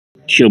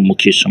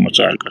मुख्य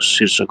समाचारका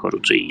शीर्षकहरू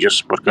चाहिँ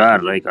यस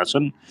प्रकार रहेका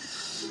छन्।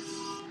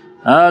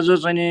 आज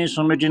चाहिँ नि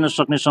समेटिन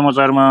सक्ने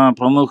समाचारमा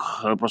प्रमुख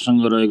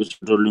प्रसङ्ग रहेको छ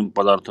पेट्रोलियम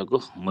पदार्थको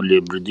मूल्य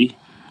वृद्धि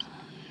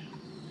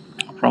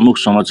प्रमुख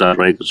समाचार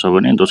रहेको छ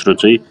भने दोस्रो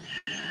चाहिँ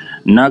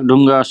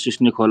नागढुङ्गा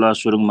सिस्ने खोला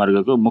सुरुङ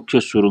मार्गको मुख्य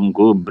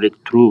सुरुङको ब्रेक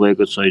थ्रु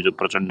भएको छ। हिजो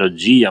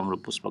प्रचण्डजी हाम्रो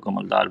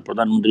पुष्पकमल दाहाल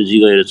प्रधानमन्त्रीजी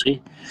गएर चाहिँ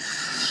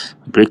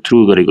ब्रेक थ्रु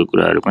गरेको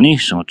कुराहरू पनि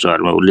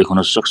समाचारमा उल्लेख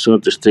हुन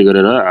सक्छ। त्यस्तै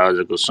गरेर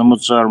आजको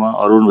समाचारमा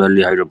अरुण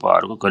भ्याली हाइड्रो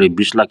पावरको करिब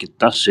 20 लाख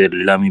हिस्सा सेयर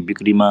लिलामी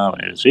बिक्रीमा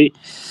भनेर चाहिँ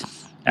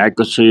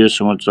आएको छ। यो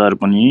समाचार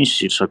पनि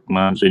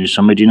शीर्षकमा चाहिँ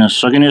समेटिन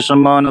सकिने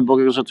सम्भावना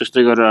बोकेको छ।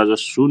 त्यस्तै गरेर आज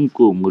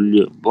सुनको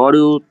मूल्य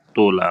बढ्यो,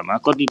 तोलामा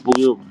कति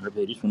पुग्यो भनेर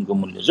फेरि सुनको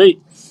मूल्य चाहिँ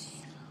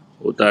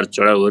उतार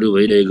चढावहरू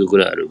भइरहेको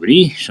कुराहरू पनि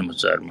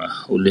समाचारमा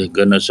उल्लेख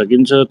गर्न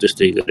सकिन्छ।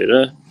 त्यस्तै गरेर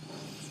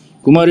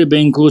कुमारी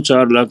ब्याङ्कको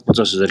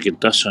 4,50,000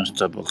 किता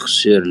संस्थापक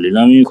सेयर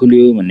लिलामी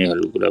खुल्यो भन्ने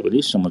खालको कुरा पनि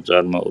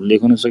समाचारमा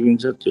उल्लेख हुन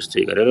सकिन्छ।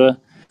 त्यस्तै गरेर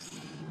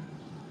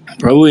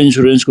प्रभु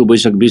इन्सुरेन्सको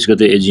वैशाख 20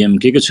 गते एजिएम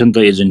के छन्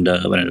त एजेन्डा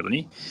भनेर पनि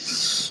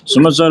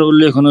समाचार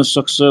उल्लेख हुन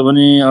सक्छ।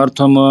 भने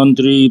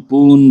अर्थमन्त्री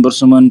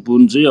वर्षमान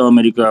पुन चाहिँ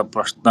अमेरिका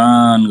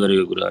प्रस्थान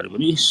गरेको कुराहरू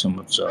पनि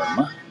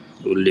समाचारमा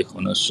उल्लेख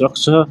हुन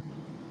सक्छ।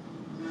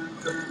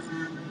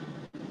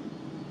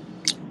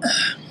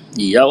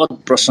 यावत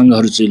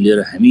प्रसङ्गहरू चाहिँ लिएर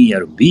हामी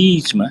यहाँ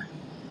बीचमा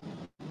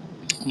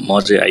म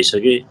चाहिँ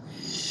आइसके।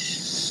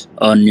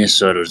 अन्य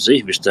सरहरू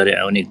चाहिँ बिस्तारै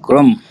आउने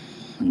क्रम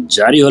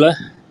जारी होला।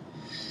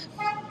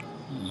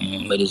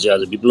 मैले चाहिँ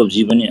आज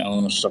विप्लवजी पनि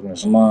आउन सक्ने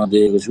सम्भावना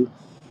दिएको छु,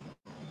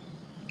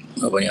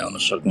 पनि आउन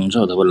सक्नुहुन्छ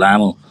अथवा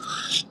लामो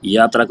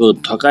यात्राको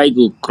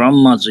थकाइको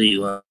क्रममा चाहिँ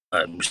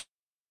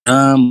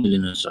विश्राम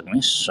लिन सक्ने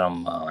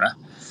सम्भावना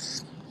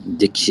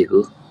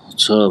देखिएको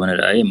छ भनेर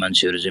आए।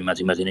 मान्छेहरू चाहिँ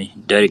माथि नै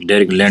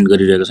डाइरेक्ट ल्यान्ड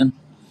गरिरहेका छन्।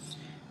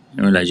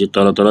 उनीहरूलाई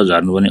चाहिँ तल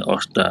झार्नुपर्ने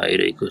अवस्था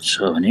आइरहेको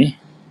छ भने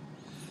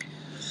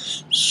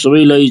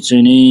सबैलाई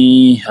चाहिँ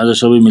नि आज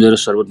सबै मिलेर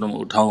सर्वोत्तम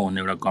उठाउँ भन्ने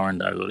एउटा कमेन्ट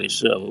आएको रहेछ।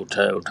 अब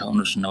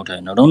उठाउनुहोस्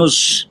नउठाउनुहोस्,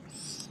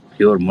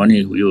 योर मनी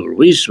योर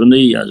विस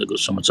भन्दै आजको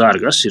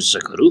समाचारका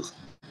शीर्षकहरू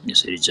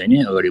यसरी चाहिँ नि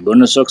अगाडि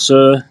बढ्न सक्छ।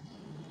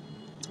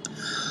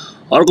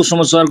 अर्को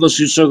समाचारको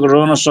शीर्षक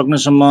रहन सक्ने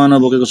सम्भावना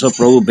बोकेको छ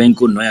प्रभु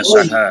ब्याङ्कको नयाँ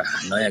शाखा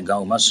नयाँ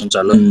गाउँमा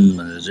सञ्चालन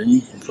भनेर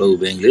चाहिँ प्रभु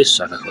ब्याङ्कले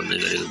शाखा खोल्दै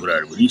गरेको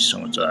कुराहरू पनि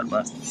समाचारमा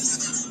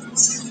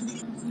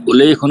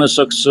उल्लेख हुन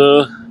सक्छ।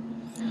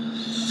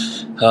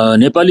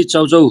 नेपाली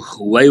चाउचाउ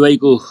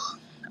वाइवाईको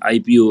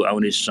आइपिओ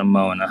आउने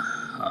सम्भावना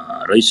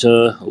रहेछ।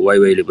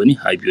 वाइवाईले पनि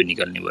आइपिओ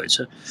निकाल्ने भएछ,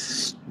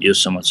 यो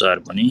समाचार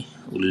पनि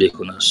उल्लेख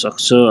हुन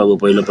सक्छ। अब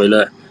पहिला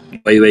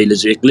वाइवाईले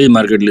चाहिँ एक्लै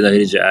मार्केट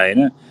लिँदाखेरि चाहिँ आएन।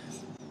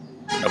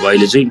 अब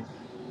अहिले चाहिँ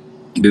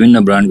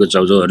विभिन्न ब्रान्डको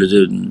चाउचाउहरूले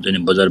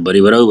चाहिँ बजार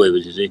भरिभराउ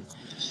भएपछि चाहिँ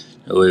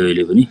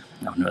वाइवाईले पनि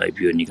आफ्नो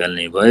आइपिओ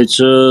निकाल्ने भएछ।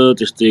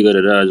 त्यस्तै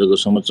गरेर आजको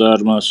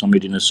समाचारमा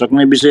समेटिन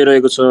सक्ने विषय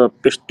रहेको छ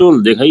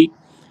पिस्तोल देखाई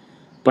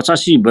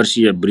 85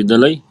 वर्षीय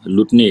वृद्धलाई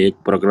लुट्ने एक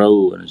पक्राउ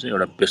भने चाहिँ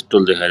एउटा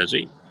पिस्तोल देखाएर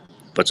चाहिँ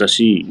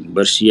 85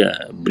 वर्षीय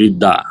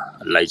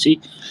वृद्धलाई चाहिँ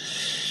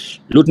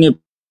लुट्ने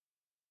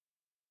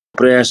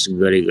प्रयास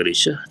गरेको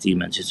रहेछ। ती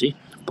मान्छे चाहिँ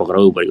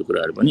पक्राउ परेको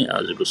कुराहरू पनि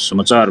आजको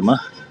समाचारमा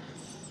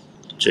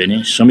चाहिँ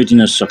नि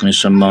समेटिन सक्ने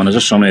सम्भावना छ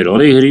समय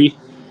रहँदैखेरि।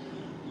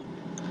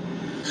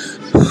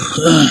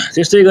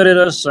 त्यस्तै गरेर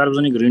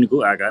सार्वजनिक ऋणको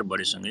आकार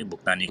बढेसँगै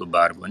भुक्तानीको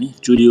बार पनि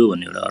चुरियो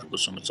भन्ने एउटा अर्को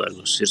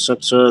समाचारको शीर्षक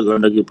छ।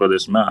 गण्डकी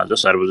प्रदेशमा आज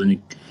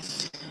सार्वजनिक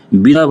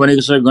बिदा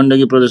भनेको छ।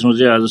 गण्डकी प्रदेशमा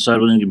चाहिँ आज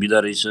सार्वजनिक बिदा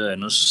रहेछ।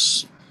 हेर्नुहोस्,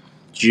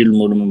 चिल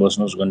मुडमा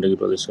बस्नुहोस् गण्डकी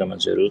प्रदेशका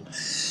मान्छेहरू,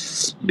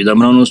 बिदा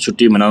मनाउनुहोस्,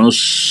 छुट्टी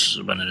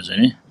मनाउनुहोस् भनेर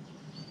चाहिँ नि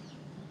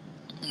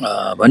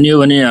भनियो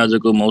भने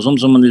आजको मौसम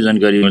सम्बन्धी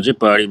जानकारीमा चाहिँ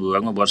पहाडी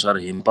भूभागमा वर्षा र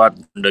हिमपात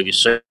गण्डकी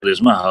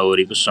प्रदेशमा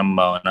हावाहुरीको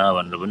सम्भावना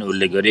भनेर पनि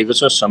उल्लेख गरिएको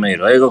छ। समय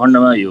रहेको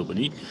खण्डमा यो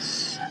पनि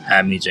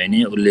हामी चाहिँ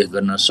नि उल्लेख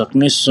गर्न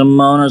सक्ने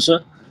सम्भावना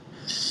छ।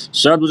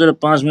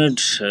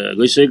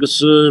 7:05 गइसकेको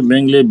छ।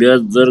 ब्याङ्कले ब्याज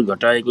दर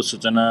घटाएको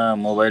सूचना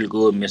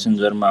मोबाइलको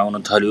मेसेन्जरमा आउन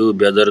थाल्यो।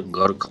 ब्याज दर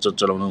घर खर्च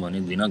चलाउनु भनी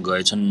दिन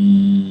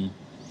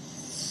गएछन्।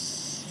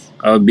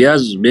 अब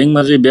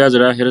ब्याङ्कमा चाहिँ ब्याज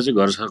राखेर चाहिँ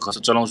घर खर्च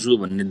चलाउँछु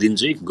भन्ने दिन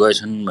चाहिँ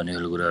गएछन् भन्ने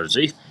खालको कुराहरू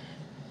चाहिँ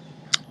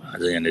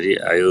आज यहाँनिर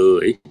आयो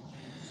है।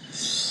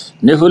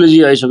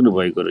 नेफोलेजी आइसक्नु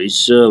भएको रहेछ।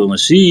 अब म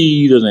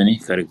सिधो चाहिँ नि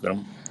कार्यक्रम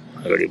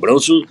अगाडि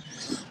बढाउँछु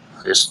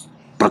यस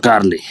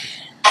प्रकारले।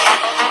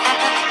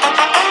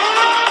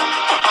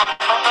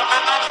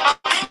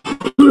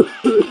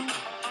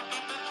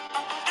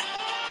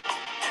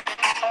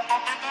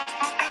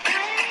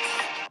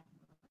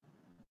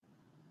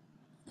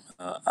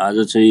 आज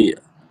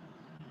चाहिँ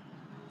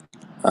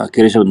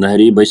के रहेछ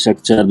भन्दाखेरि वैशाख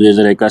 4,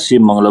 2081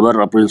 मङ्गलबार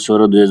अप्रिल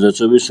 16,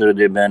 2024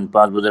 सूर्योदय बिहान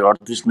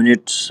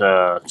 5:38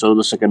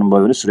 14 सेकेन्ड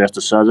भयो भने सूर्यास्त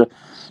साँझ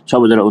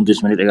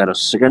 6:29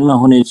 11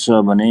 हुनेछ।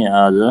 भने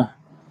आज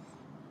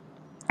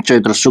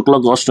चैत्र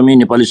शुक्लको अष्टमी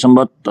नेपाली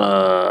सम्वत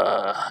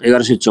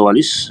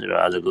 1144 र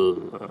आजको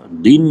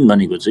दिन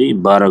भनेको चाहिँ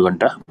 12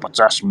 घण्टा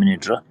 50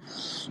 मिनट र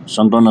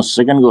 57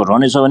 सेकेन्डको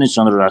रहनेछ। भने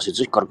चन्द्र राशि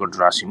चाहिँ कर्कट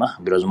राशिमा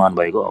विराजमान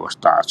भएको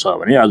अवस्था छ।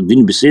 भने आज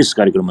दिन विशेष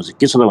कार्यक्रममा चाहिँ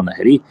के छ त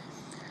भन्दाखेरि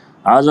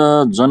आज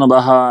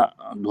जनवाह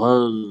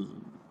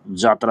ध्वज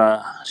जात्रा,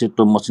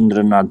 सेतो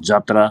मचिन्द्रनाथ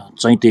जात्रा,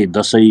 चैते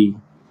दशैं,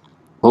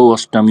 हो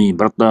अष्टमी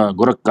व्रत,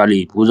 गोरखकाली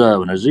पूजा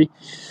भनेर चाहिँ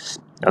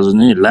आज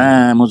नै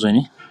लामो चाहिँ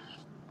नि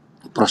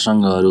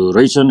प्रसङ्गहरू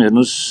रहेछन्।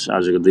 हेर्नुहोस्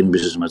आजको दिन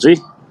विशेषमा चाहिँ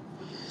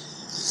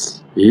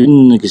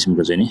विभिन्न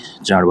किसिमको चाहिँ नि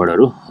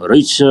चाडबाडहरू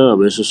रहेछ। अब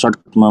यसो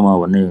सर्टकटमा म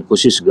भन्ने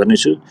कोसिस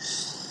गर्नेछु।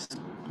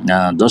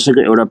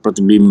 दसैँको एउटा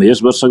प्रतिबिम्ब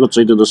यस वर्षको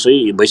चैते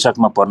दशैं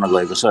वैशाखमा पर्न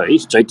गएको छ है।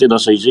 चैते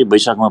दशैं चाहिँ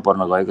वैशाखमा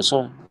पर्न गएको छ।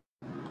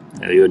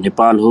 यो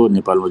नेपाल हो,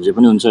 नेपालमा जे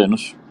पनि हुन्छ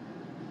हेर्नुहोस्,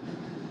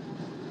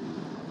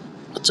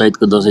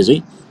 चैतको दशैं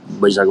चाहिँ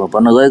वैशाखमा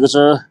पर्न गएको छ।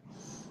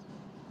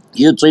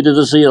 यो चैते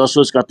दशैं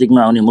असोज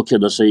कार्तिकमा आउने मुख्य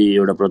दशैं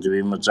एउटा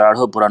प्रतिबिम्ब चाड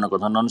हो। पुरानो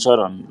कथन अनुसार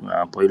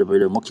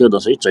पहिलो मुख्य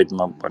दशैं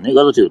चैतमा पर्ने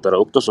गर्दथ्यो, तर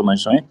उक्त समय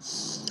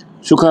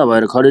सुक्खा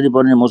भएर खडेरी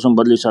पर्ने मौसम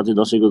बदली साथै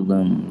दशैंको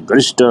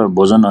गरिष्ठ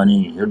भोजन अनि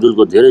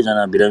हिँडडुलको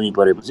धेरैजना बिरामी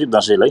परेपछि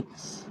दशैंलाई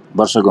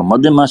वर्षको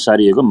मध्यममा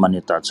सारिएको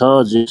मान्यता छ।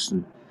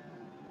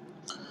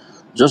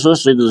 जसो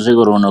चैते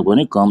दशैंको रौनक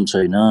पनि कम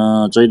छैन।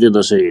 चैते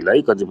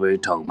दशैंलाई कतिपय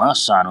ठाउँमा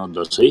सानो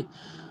दशैं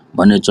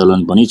भन्ने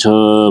चलन पनि छ।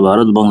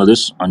 भारत,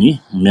 बङ्गलादेश अनि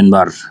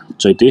म्यानमार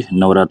चैते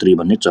नवरात्रि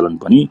भन्ने चलन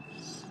पनि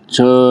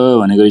छ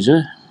भन्ने गरी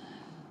छ।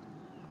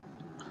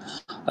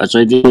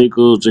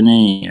 चैतेको चाहिँ नि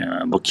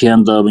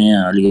व्याख्यान त अब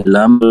यहाँ अलिकति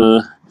लामो।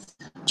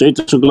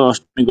 चैत्र शुक्ल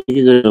अष्टमीको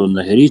के गरेर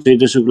भन्दाखेरि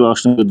चैत्र शुक्ल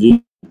अष्टमीको दिन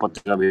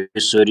उपत्यका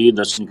भेश्वरी,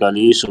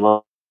 दक्षिणकाली,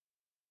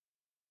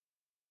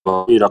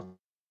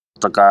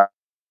 रक्तकाल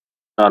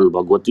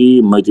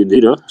भगवती,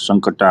 मैतीदेवी र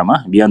सङ्कटामा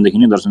बिहानदेखि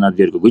नै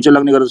दर्शनार्थीहरूको घुइँचो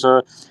लाग्ने गर्दछ।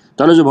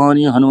 तलेजु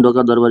भवानी,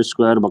 हनुढोका दरबार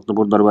स्क्वायर,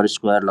 भक्तपुर दरबार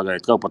स्क्वायर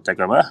लगायतका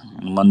उपत्यकामा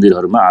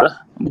मन्दिरहरूमा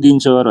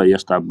दिन्छ र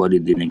यस्ता बलि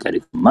दिने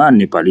कार्यक्रममा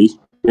नेपाली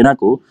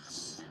सेनाको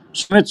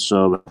समेत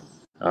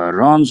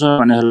रहन्छ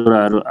भन्ने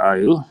कुराहरू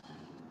आयो।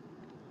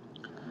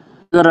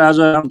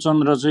 राजा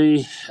रामचन्द्र चाहिँ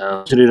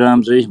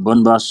श्रीराम चाहिँ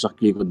वनवास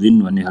सकिएको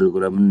दिन भन्ने खालको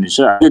कुरा पनि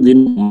छ। आजकै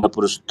दिन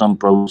पुरुषोत्तम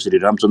प्रभु श्री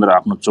रामचन्द्र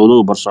आफ्नो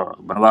 14औं वर्ष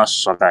वनवास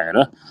सकाएर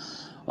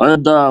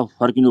अयोध्या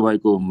फर्किनु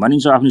भएको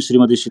मानिन्छ। आफ्नो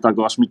श्रीमती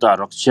सीताको अस्मिता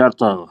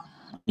रक्षार्थ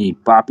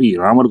पापी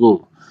रावणको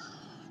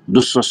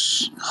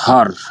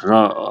दुस्संस्कार र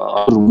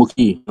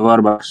अरुमुखी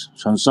व्यवहारबाट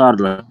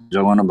संसारलाई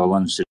जगाउन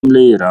भगवान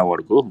श्रीले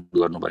रावणको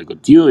गर्नुभएको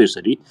थियो।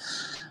 यसरी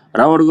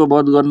रावणको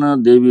वध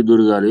गर्न देवी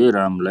दुर्गाले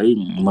रामलाई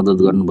मद्दत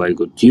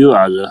गर्नुभएको थियो।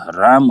 आज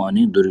राम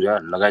अनि दुर्गा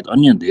लगायत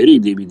अन्य धेरै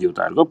देवी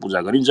देवताहरूको पूजा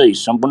गरिन्छ। यी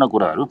सम्पूर्ण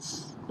कुराहरू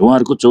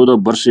उहाँहरूको 14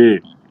 वर्षे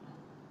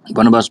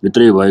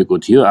वनवासभित्रै भएको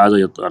थियो। आज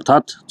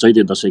अर्थात्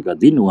चैते दशैंका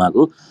दिन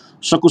उहाँको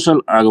सकुशल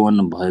आगमन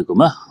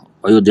भएकोमा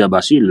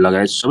अयोध्यावासी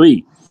लगायत सबै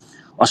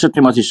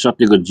असत्यमाथि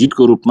सत्यको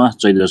जितको रूपमा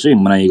चैते दशैं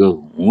मनाइएको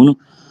हुन्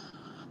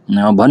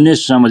भन्ने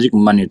सामाजिक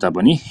मान्यता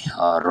पनि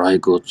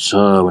रहेको छ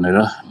भनेर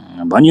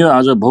भनियो।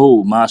 आज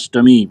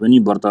भौमाष्टमी पनि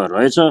व्रत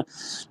रहेछ।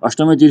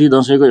 अष्टमी तिथि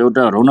दशैंको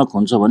एउटा रौनक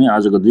हुन्छ भने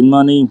आजको दिनमा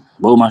नै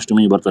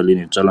भौमाष्टमी व्रत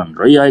लिने चलन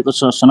रहिआएको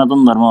छ। सनातन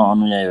धर्म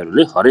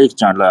अनुयायीहरूले हरेक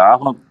चाडलाई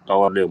आफ्नो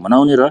तवरले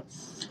मनाउने र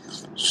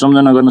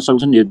सम्झना गर्न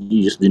सक्छन्।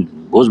 यस दिन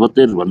भोज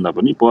भतेर भन्दा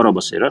पनि पर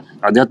बसेर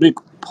आध्यात्मिक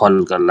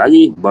फलका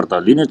लागि व्रत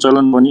लिने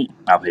चलन पनि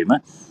आफैमा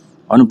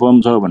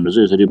अनुपम छ भनेर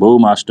चाहिँ यसरी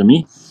भौमाष्टमी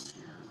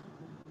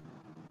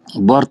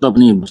व्रत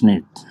पनि बस्ने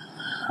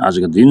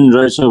आजको दिन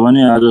रहेछ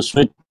भने आज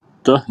श्वेत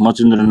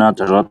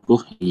मचिन्द्रनाथ रथको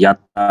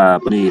यात्रा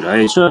पनि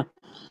रहेछ।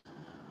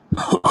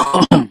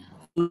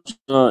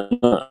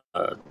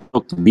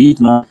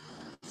 बिचमा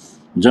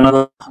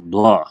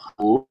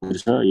जनकध्वजको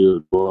यो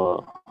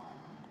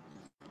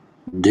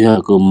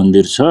ध्यको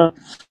मन्दिर छ।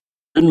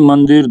 जुन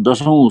मन्दिर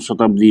 10औं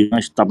शताब्दीमा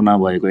स्थापना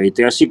भएको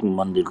ऐतिहासिक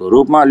मन्दिरको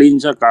रूपमा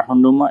लिइन्छ।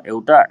 काठमाडौँमा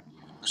एउटा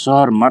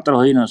सहर मात्र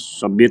होइन,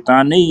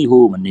 सभ्यता नै हो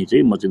भन्ने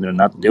चाहिँ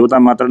मचिन्द्रनाथ देवता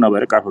मात्र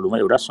नभएर काठमाडौँमा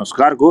एउटा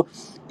संस्कारको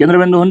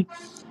केन्द्रबिन्दु हुन्।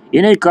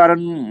 यिनै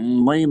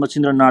कारणमै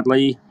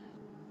मचिन्द्रनाथलाई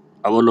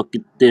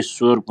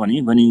अवलोकितेश्वर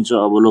पनि भनिन्छ।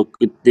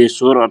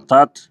 अवलोकितेश्वर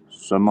अर्थात्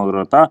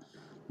समग्रता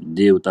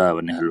देवता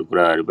भन्ने खालको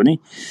कुराहरू पनि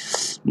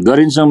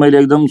गरिन्छ। मैले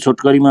एकदम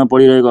छोटकरीमा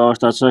पढिरहेको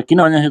अवस्था छ।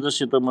 किन भन्दाखेरि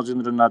सेतो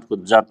मचिन्द्रनाथको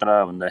जात्रा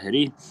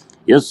भन्दाखेरि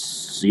यस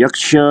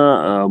यक्ष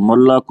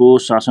मल्लको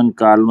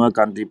शासनकालमा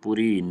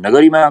कान्तिपुरी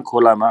नगरीमा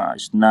खोलामा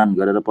स्नान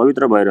गरेर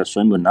पवित्र भएर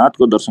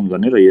स्वयम्भूनाथको दर्शन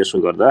गर्ने र यसो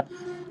गर्दा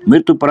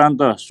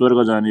मृत्युपरान्त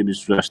स्वर्ग जाने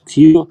विश्वास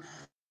थियो।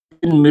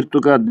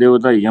 मृत्युका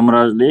देवता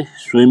यमराजले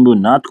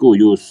स्वयम्भूनाथको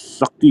यो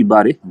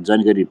शक्तिबारे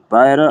जानकारी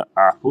पाएर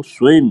आफू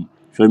स्वयं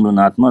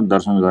स्वयम्भूनाथमा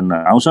दर्शन गर्न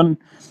आउँछन्।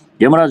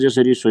 यमराज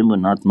यसरी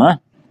स्वयम्भूनाथमा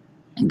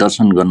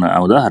दर्शन गर्न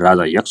आउँदा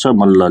राजा यक्ष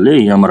मल्लले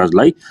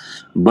यमराजलाई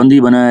बन्दी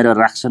बनाएर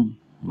राख्छन्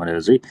भनेर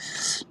चाहिँ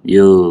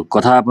यो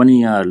कथा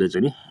पनि यहाँहरूले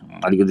चाहिँ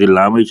अलिकति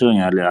लामै छ,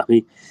 यहाँहरूले आफै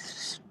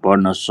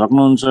पढ्न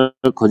सक्नुहुन्छ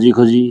खोजी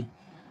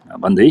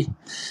भन्दै।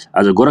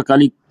 आज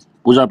गोरखकाली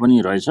पूजा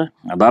पनि रहेछ।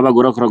 बाबा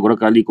गोरख र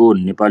गोरखकालीको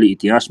नेपाली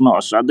इतिहासमा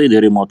असाध्यै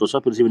धेरै महत्त्व छ।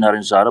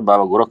 पृथ्वीनारायण शाह र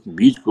बाबा गोरख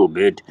बीचको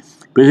भेट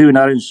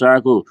पृथ्वीनारायण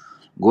शाहको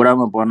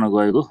घोडामा पर्न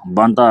गएको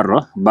बान्तार र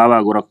बाबा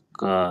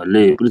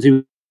गोरखले पृथ्वी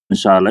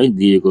शाहलाई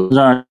दिएको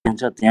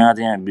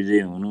त्यहाँ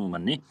विजय हुनु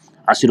भन्ने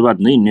आशीर्वाद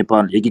नै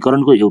नेपाल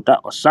एकीकरणको एउटा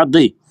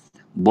असाध्यै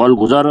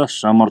बलबुजा र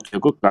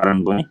सामर्थ्यको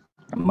कारण पनि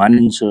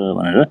मानिन्छ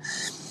भनेर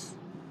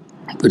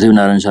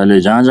पृथ्वीनारायण शाहले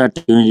जहाँ जहाँ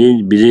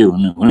टिप्ने विजय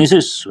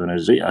हुनेछस् भनेर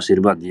चाहिँ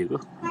आशीर्वाद दिएको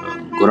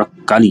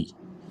गोरखकाली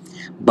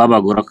बाबा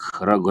गोरख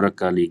र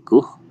गोरखकालीको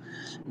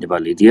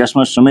नेपाली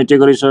इतिहासमा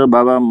समेटिएको रहेछ।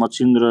 बाबा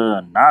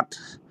मच्छिन्द्रनाथ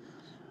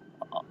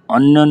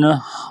अन्य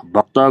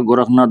भक्त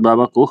गोरखनाथ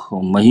बाबाको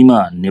महिमा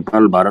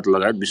नेपाल भारत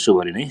लगायत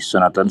विश्वभरि नै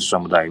सनातन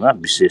समुदायमा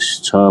विशेष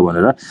छ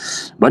भनेर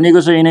भनिएको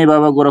छ। यिनै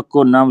बाबा गोरखको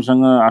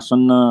नामसँग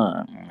आसन्न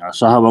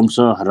शाहवंश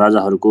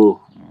राजाहरूको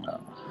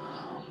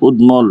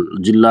उदमल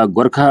जिल्ला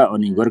गोर्खा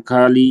अनि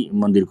गोर्खाली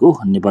मन्दिरको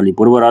नेपाली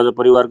पूर्व राजा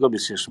परिवारको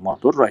विशेष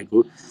महत्त्व रहेको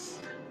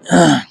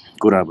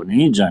कुरा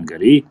पनि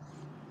जानकारी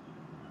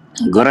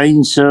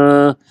गराइन्छ।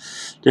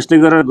 त्यस्तै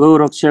गरेर गौ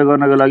रक्षा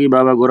गर्नका लागि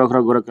बाबा गोरख र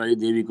गोरखकाली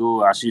देवीको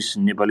आशिष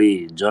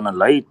नेपाली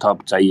जनलाई थप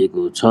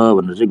चाहिएको छ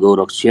भनेर चाहिँ गौ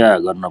रक्षा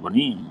गर्न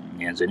पनि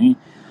यहाँ चाहिँ नि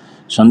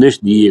सन्देश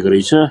दिएको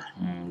रहेछ।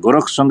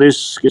 गोरख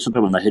सन्देश के छ त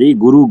भन्दाखेरि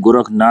गुरु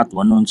गोरखनाथ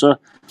भन्नुहुन्छ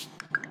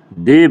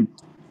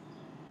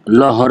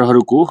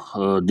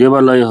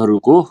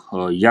देवालयहरूको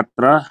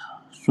यात्रा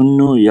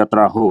शून्य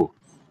यात्रा हो,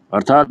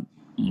 अर्थात्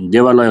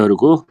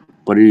देवालयहरूको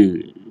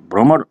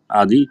परिभ्रमण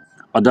आदि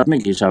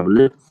आध्यात्मिक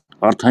हिसाबले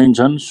अर्थहीन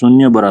छन्,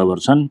 शून्य बराबर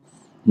छन्,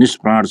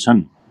 निष्प्राण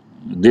छन्।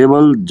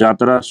 देवल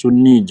जात्रा,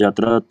 शून्य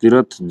जात्रा,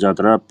 तीर्थ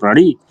जात्रा,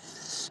 प्राणी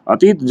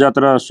अतीत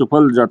जात्रा,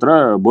 सुफल जात्रा,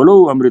 बोलौ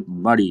अमृत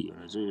बाणी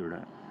चाहिँ एउटा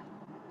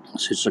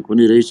शीर्षक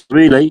पनि रहेछ।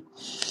 सबैलाई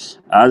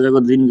आजको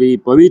दिनको यी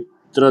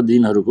पवित्र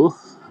दिनहरूको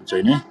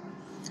चाहिँ नि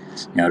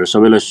यहाँहरू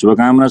सबैलाई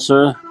शुभकामना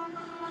छ।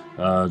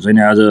 चाहिँ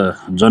आज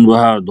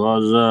जनबहार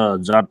ध्वज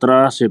जात्रा,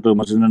 सेतो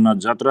मच्छिन्द्रनाथ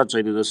जात्रा,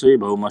 चैते दशैँ,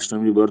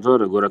 भौमाष्टमी व्रत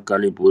र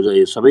गोरखकाली पूजा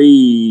यो सबै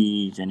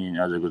चाहिँ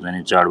आजको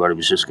चाहिँ चाडबाड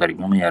विशेष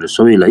कार्यक्रम यहाँहरू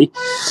सबैलाई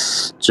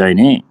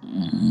चाहिने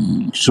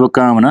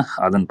शुभकामना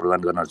आदान प्रदान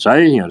गर्न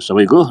चाहे। यहाँहरू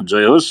सबैको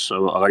जय होस्।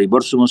 अब अगाडि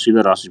बढ्छु म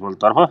सिधा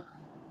राशिफलतर्फ।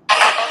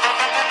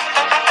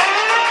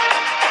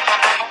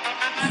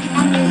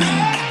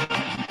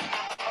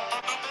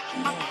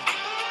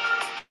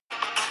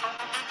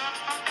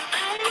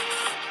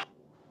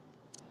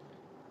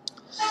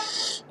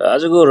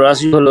 आजको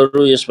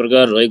राशिफलहरू यस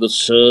प्रकार रहेको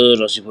छ।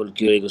 राशिफल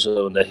के रहेको छ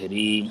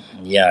भन्दाखेरि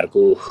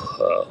यहाँहरूको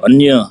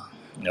अन्य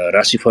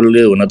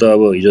राशिफलले हुन त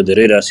अब हिजो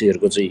धेरै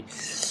राशिहरूको चाहिँ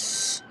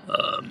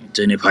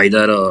नि फाइदा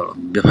र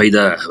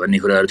बेफाइदा भन्ने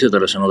कुराहरू थियो,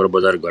 तर समग्र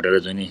बजार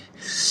घटेर चाहिँ नि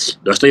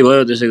जस्तै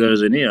भयो। त्यसै गरेर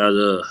चाहिँ नि आज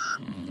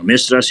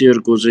मेष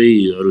राशिहरूको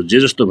चाहिँ अरू जे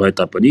जस्तो भए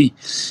तापनि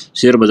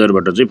सेयर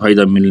बजारबाट चाहिँ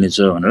फाइदा मिल्नेछ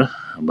भनेर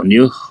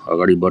भनियो।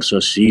 अगाडि बढ्छ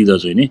सिधा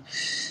चाहिँ नि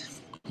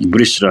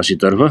वृष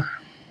राशितर्फ।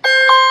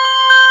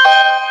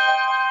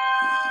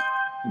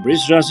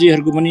 वृष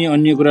राशिहरूको पनि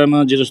अन्य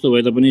कुरामा जे जस्तो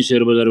भए तापनि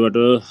सेयर बजारबाट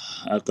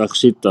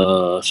आकांक्षित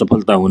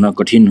सफलता हुन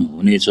कठिन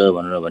हुनेछ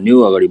भनेर भन्यो।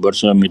 अगाडि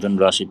बढ्छ मिथुन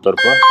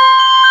राशितर्फ।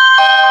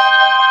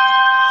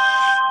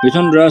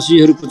 मिथुन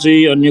राशिहरूको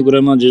चाहिँ अन्य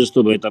कुरामा जे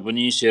जस्तो भए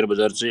तापनि सेयर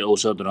बजार चाहिँ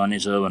औसत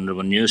रहनेछ भनेर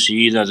भनियो।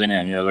 सिधा चाहिँ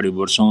हामी अगाडि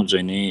बढ्छौँ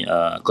चाहिँ नि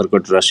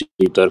कर्कट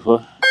राशितर्फ।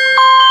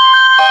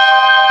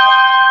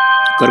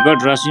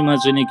 कर्कट राशिमा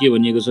चाहिँ नि के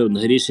भनिएको छ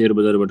भन्दाखेरि सेयर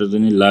बजारबाट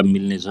चाहिँ लाभ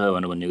मिल्नेछ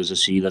भनेर भनिएको छ।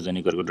 सिधा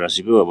चाहिँ कर्कट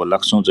राशिको। अब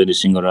लाग्छौँ चाहिँ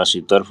सिंह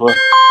राशितर्फ।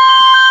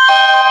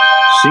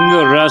 सिंह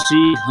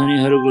राशि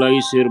हुनेहरूको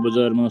लागि सेयर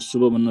बजारमा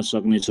शुभ बन्न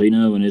सक्ने छैन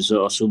भनेछ,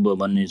 अशुभ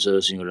बन्नेछ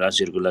सिंह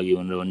राशिहरूको लागि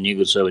भनेर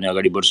भनिएको छ भने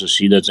अगाडि बढ्छ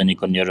सिधा चाहिँ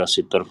कन्या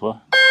राशितर्फ।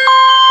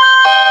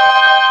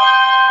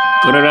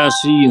 कन्या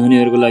राशि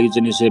हुनेहरूको लागि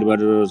चाहिँ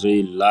सेयरबाट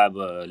चाहिँ लाभ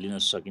लिन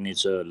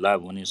सकिनेछ, लाभ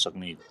हुने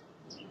सक्ने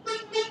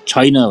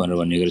छैन भनेर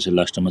भनिएको रहेछ।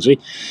 लास्टमा चाहिँ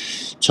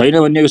छैन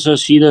भनिएको छ।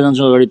 सिधा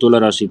जान्छौँ अगाडि तुला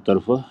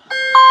राशितर्फ।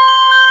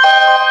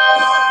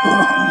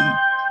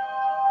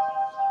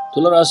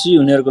 तुला राशि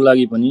हुनेहरूको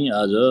लागि पनि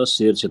आज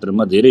सेयर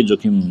क्षेत्रमा धेरै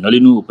जोखिम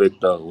नलिनु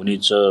उपयुक्त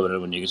हुनेछ भनेर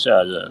भनिएको छ।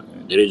 आज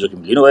धेरै जोखिम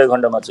लिनुभएको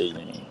खण्डमा चाहिँ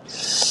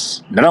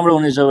नराम्रो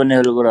हुनेछ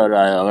भन्नेहरू कुराहरू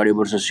आयो। अगाडि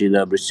बढ्छ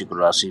सिधा वृश्चिक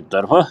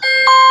राशितर्फ।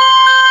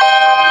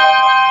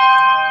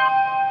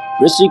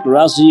 वृश्चिक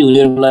राशि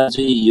हुनेहरूलाई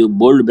चाहिँ यो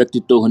बोल्ड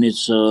व्यक्तित्व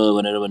हुनेछ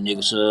भनेर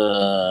भनिएको छ।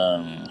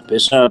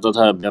 पेसा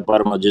तथा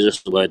व्यापारमा जे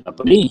जस्तो भए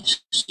तापनि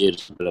सेयर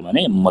क्षेत्रमा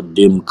नै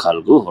मध्यम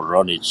खालको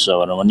रहनेछ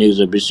भनेर भनिएको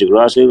छ। वृश्चिक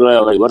राशिलाई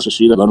अगाडि बढ्छ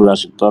सिधा धनु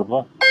राशितर्फ।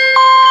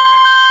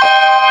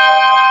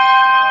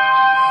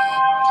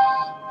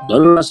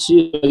 धनु राशि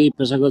लागि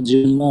पेसागत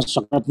जीवनमा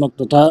सकारात्मक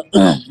तथा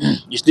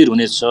स्थिर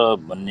हुनेछ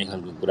भन्ने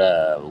खालको कुरा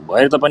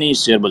भए तापनि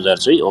सेयर बजार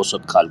चाहिँ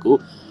औसत खालको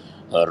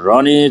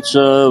रहनेछ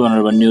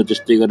भनेर भनियो।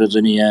 त्यस्तै गरेर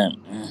चाहिँ यहाँ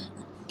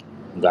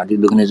घाँटी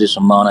दुख्ने चाहिँ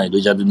सम्भावना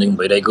 2-4 दिनदेखि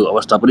भइरहेको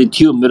अवस्था पनि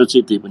थियो मेरो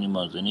चाहिँ। त्यही पनि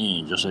म चाहिँ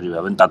नि जसरी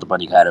भए पनि तातो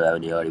पानी खाएर भए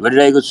पनि अगाडि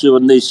बढिरहेको छु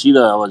भन्दै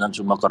सिधा अब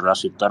जान्छु मकर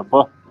राशितर्फ।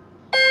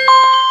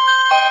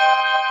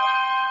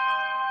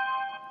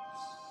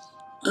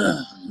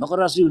 मकर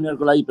राशि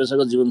हुनेहरूको लागि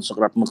पेसागत जीवन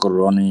सकारात्मक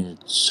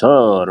रहनेछ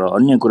र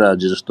अन्य कुरा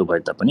जे जस्तो भए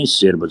तापनि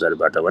सेयर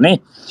बजारबाट भने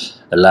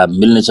लाभ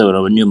मिल्नेछ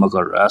भनेर भनियो।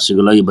 मकर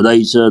राशिको लागि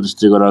बधाई छ।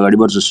 त्यस्तै गरेर अगाडि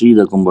बढ्छ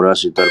सिधा कुम्भ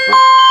राशितर्फ।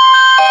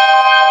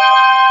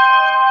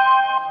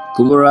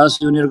 कुम्भ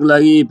राशि उनीहरूको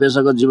लागि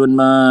पेसागत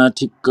जीवनमा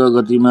ठिक्क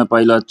गतिमा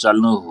पाइला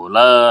चाल्नु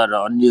होला र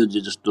अन्य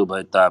जे जस्तो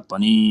भए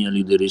तापनि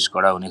अलिकति रिस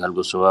कडा हुने खालको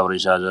स्वभाव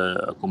रहेछ आज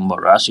कुम्भ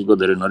राशिको।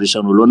 धेरै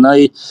नरिसाउनु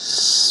लोन्दाई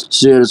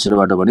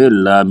शेयरबाट भने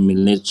लाभ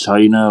मिल्ने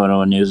छैन भनेर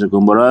भनिएको छ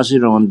कुम्भ राशि।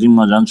 र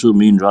अन्तिममा जान्छु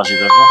मीन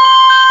राशितर्फ।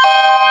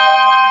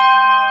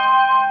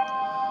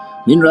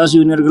 मीन राशि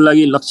उनीहरूको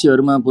लागि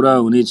लक्ष्यहरूमा पुरा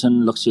हुनेछन्,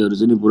 लक्ष्यहरू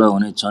चाहिँ पुरा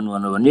हुनेछन्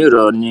भनेर भन्यो र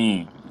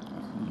अन्य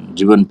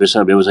जीवन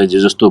पेसा व्यवसाय जे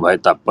जस्तो भए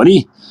तापनि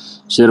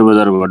शेयर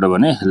बजारबाट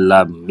भने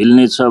लाभ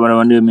मिल्नेछ भनेर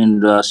भन्यो मीन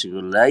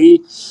राशिको लागि।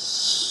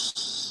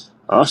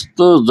 हस्त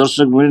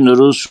दर्शक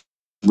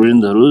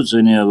वृन्दहरू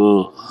चाहिँ नि अब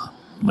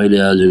मैले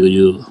आजको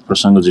यो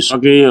प्रसङ्ग चाहिँ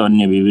सके।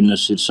 अन्य विभिन्न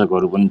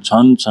शीर्षकहरू पनि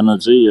छन्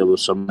चाहिँ अब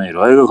समय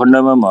रहेको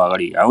खण्डमा म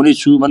अगाडि आउने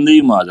छु भन्दै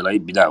म आजलाई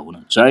बिदा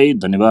हुन चाहे।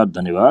 धन्यवाद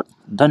धन्यवाद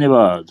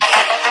धन्यवाद।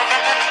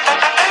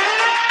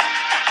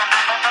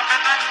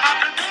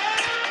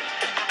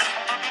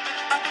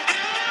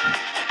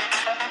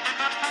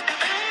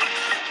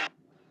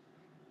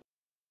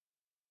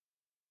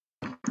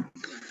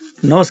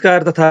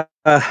 नमस्कार तथा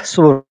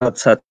शुभ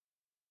साथ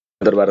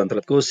दरबार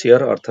अन्तर्गतको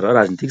शेयर अर्थ र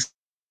राजनीतिक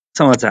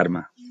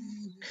समाचारमा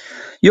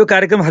यो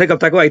कार्यक्रम हरेक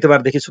हप्ताको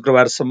आइतबारदेखि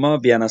शुक्रबारसम्म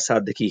बिहान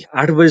 7 देखि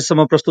 8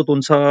 बजेसम्म प्रस्तुत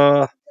हुन्छ।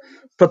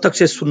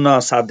 प्रत्यक्ष सुन्न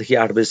 7 देखि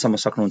 8 बजेसम्म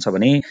सक्नुहुन्छ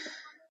भने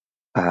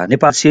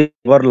नेपाल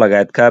खबर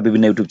लगायतका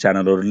विभिन्न युट्युब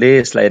च्यानलहरूले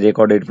यसलाई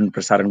रेकर्डेड पनि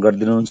प्रसारण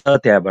गरिदिनुहुन्छ।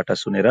 त्यहाँबाट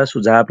सुनेर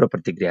सुझाव र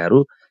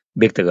प्रतिक्रियाहरू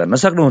व्यक्त गर्न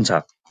सक्नुहुन्छ।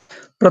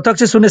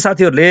 प्रत्यक्ष सुन्ने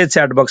साथीहरूले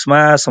च्याट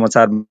बक्समा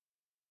समाचार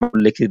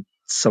लिखित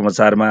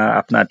समाचारमा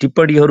आफ्ना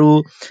टिप्पणीहरू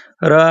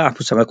र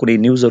आफूसँग कुनै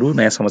न्युजहरू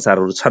नयाँ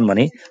समाचारहरू छन्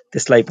भने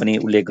त्यसलाई पनि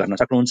उल्लेख गर्न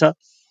सक्नुहुन्छ।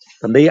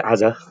 भन्दै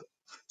आज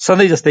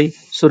सधैँ जस्तै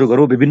सुरु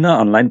गरौँ विभिन्न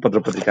अनलाइन पत्र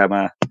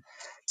पत्रिकामा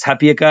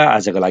छापिएका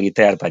आजका लागि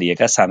तयार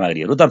पारिएका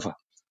सामग्रीहरूतर्फ।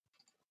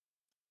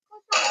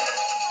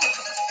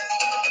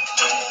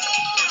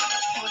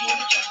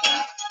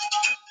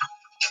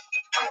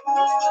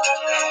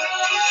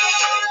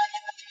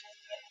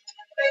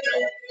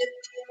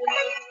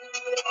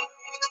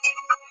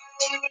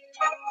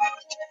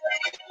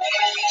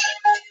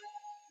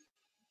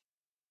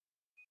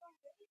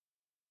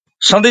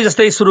 सधैँ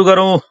जस्तै सुरु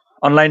गरौँ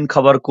अनलाइन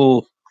खबरको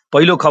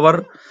पहिलो खबर।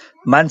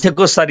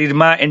 मान्छेको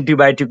शरीरमा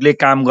एन्टिबायोटिकले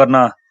काम गर्न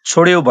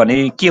छोड्यो भने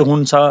के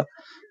हुन्छ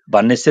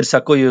भन्ने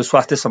शीर्षकको यो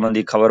स्वास्थ्य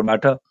सम्बन्धी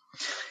खबरबाट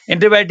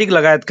एन्टिबायोटिक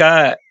लगायतका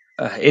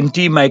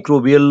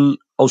एन्टिमाइक्रोबियल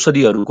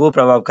औषधिहरूको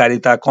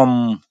प्रभावकारिता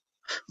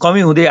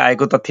कमी हुँदै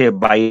आएको तथ्य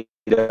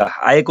बाहिर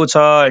आएको छ।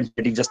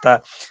 एन्टिबायोटिक जस्ता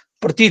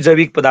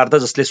प्रतिजैविक पदार्थ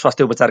जसले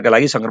स्वास्थ्य उपचारका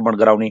लागि संक्रमण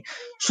गराउने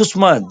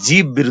सूक्ष्म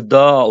जीव विरुद्ध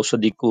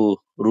औषधिको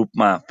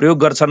रूपमा प्रयोग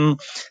गर्छन्।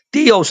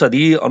 ती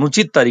औषधि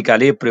अनुचित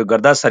तरिकाले प्रयोग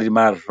गर्दा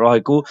शरीरमा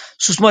रहेको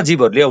सूक्ष्म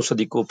जीवहरूले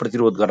औषधिको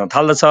प्रतिरोध गर्न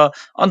थाल्दछ।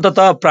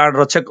 अन्ततः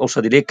प्राणरक्षक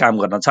औषधिले काम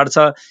गर्न छाड्छ।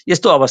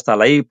 यस्तो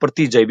अवस्थालाई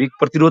प्रतिजैविक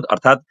प्रतिरोध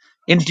अर्थात्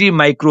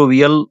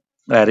एन्टिमाइक्रोबियल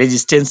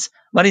रेजिस्टेन्स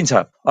भनिन्छ।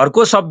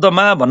 अर्को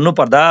शब्दमा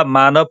भन्नुपर्दा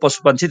मानव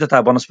पशुपन्छी तथा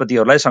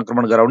वनस्पतिहरूलाई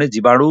संक्रमण गराउने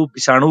जीवाणु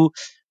विषाणु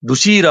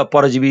ढुसी र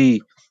परजीवी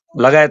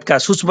लगायतका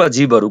सूक्ष्म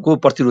जीवहरूको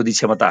प्रतिरोधी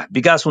क्षमता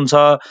विकास हुन्छ।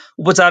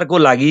 उपचारको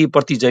लागि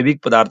प्रतिजैविक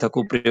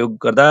पदार्थको प्रयोग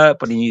गर्दा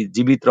पनि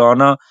जीवित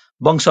रहन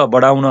वंश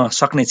बढाउन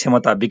सक्ने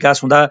क्षमता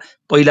विकास हुँदा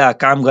पहिला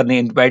काम गर्ने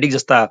एन्टिबायोटिक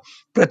जस्ता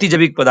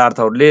प्रतिजैविक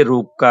पदार्थहरूले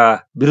रोगका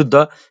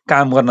विरुद्ध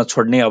काम गर्न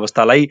छोड्ने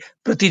अवस्थालाई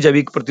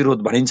प्रतिजैविक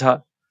प्रतिरोध भनिन्छ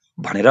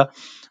भनेर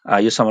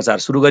यो समाचार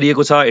सुरु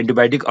गरिएको छ।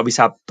 एन्टिबायोटिक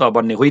अभिशाप त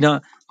बन्ने होइन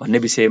भन्ने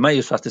विषयमा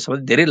यो स्वास्थ्य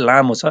सम्बन्धी धेरै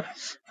लामो छ।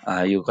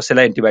 यो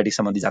कसैलाई एन्टिबायोटिक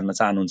सम्बन्धी जान्न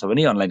चाहनुहुन्छ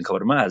भने अनलाइन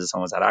खबरमा आज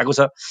समाचार आएको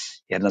छ,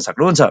 हेर्न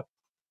सक्नुहुन्छ।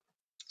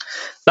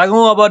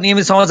 लागौँ अब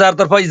नियमित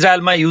समाचारतर्फ।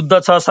 इजरायलमा युद्ध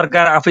छ,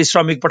 सरकार आफै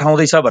श्रमिक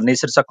पठाउँदैछ भन्ने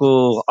शीर्षकको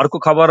अर्को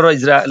खबर।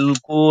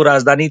 इजरायलको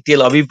राजधानी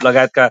तेल अभिभ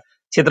लगायतका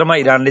क्षेत्रमा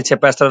इरानले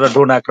क्षेपणास्त्र र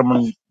ड्रोन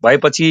आक्रमण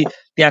भएपछि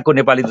त्यहाँको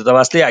नेपाली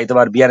दूतावासले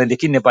आइतबार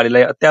बिहानैदेखि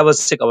नेपालीलाई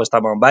अत्यावश्यक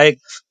अवस्थामा बाहेक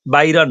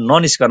बाहिर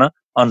ननिस्कन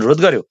अनुरोध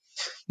गर्यो।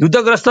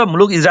 युद्धग्रस्त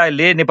मुलुक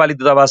इजरायलले नेपाली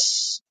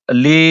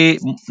दूतावासले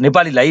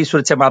नेपालीलाई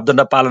सुरक्षा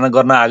मापदण्ड पालना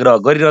गर्न आग्रह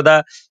गरिरहँदा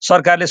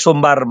सरकारले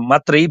सोमबार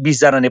मात्रै 20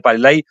 जना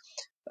नेपालीलाई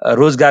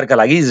रोजगारका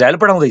लागि इजरायल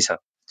पठाउँदैछ।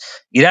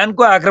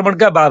 इरानको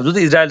आक्रमणका बावजुद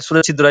इजरायल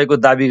सुरक्षित रहेको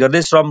दावी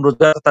गर्दै श्रम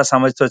रोजगार तथा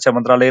सामाजिक सुरक्षा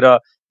मन्त्रालय र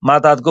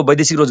मातहतको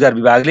वैदेशिक रोजगार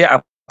विभागले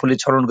आफूले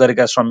छनौट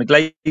गरेका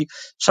श्रमिकलाई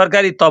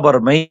सरकारी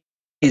तवरमै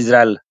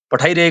इजरायल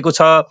पठाइरहेको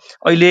छ।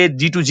 अहिले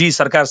G2G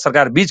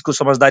सरकार बीचको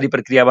समझदारी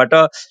प्रक्रियाबाट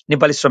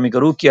नेपाली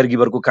श्रमिकहरू केयर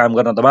गिभरको काम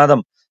गर्न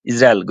दमादम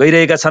इजरायल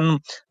गइरहेका छन्।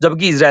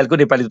 जबकि इजरायलको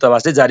नेपाली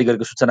दूतावासले जारी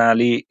गरेको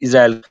सूचनाले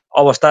इजरायल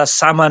अवस्था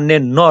सामान्य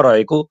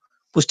नरहेको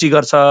पुष्टि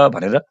गर्छ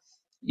भनेर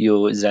यो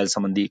इजरायल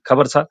सम्बन्धी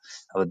खबर छ।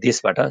 अब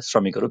देशबाट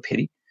श्रमिकहरू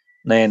फेरि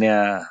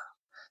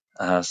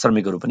नयाँ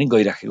श्रमिकहरू पनि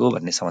गइराखेको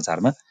भन्ने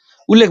समाचारमा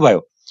उल्लेख भयो।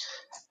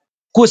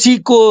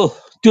 कोशीको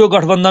त्यो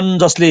गठबन्धन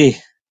जसले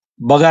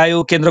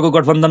बगायो केन्द्रको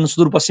गठबन्धन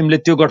सुदूरपश्चिमले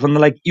यो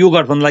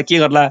गठबन्धनलाई के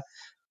गर्ला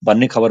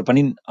भन्ने खबर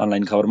पनि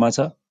अनलाइन खबरमा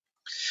छ।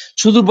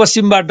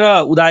 सुदूरपश्चिमबाट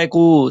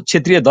उदाएको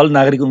क्षेत्रीय दल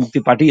नागरिक मुक्ति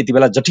पार्टी यति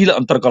बेला जटिल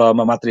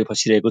अन्तर्कलहमा मात्रै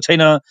फसिरहेको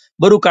छैन,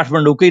 बरु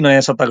काठमाडौँकै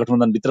नयाँ सत्ता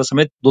गठबन्धनभित्र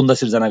समेत द्वन्द्व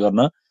सिर्जना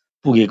गर्न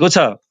पुगेको छ।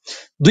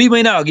 2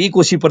 महिना अघि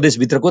कोशी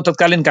प्रदेशभित्रको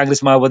तत्कालीन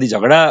कांग्रेस माओवादी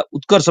झगडा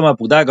उत्कर्षमा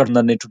पुग्दा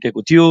गठबन्धन नै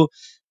टुटेको थियो।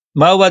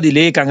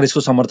 माओवादीले कांग्रेसको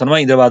समर्थनमा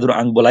इन्द्रबहादुर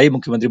आङ बोलाई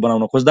मुख्यमन्त्री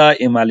बनाउन खोज्दा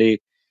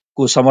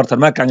एमालेको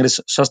समर्थनमा कांग्रेस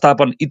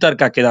संस्थापन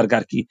इतरका केदार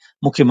कार्की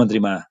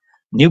मुख्यमन्त्रीमा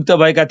नियुक्त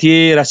भएका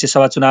थिए। राष्ट्रिय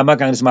सभा चुनावमा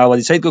कांग्रेस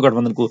माओवादी सहितको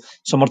गठबन्धनको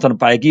समर्थन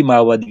पाएकी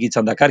माओवादीकी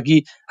चन्दा कार्की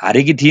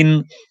हारेकी थिइन्।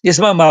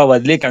 यसमा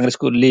माओवादीले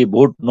कांग्रेसले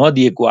भोट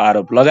नदिएको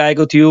आरोप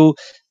लगाएको थियो।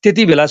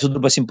 त्यति बेला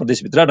सुदूरपश्चिम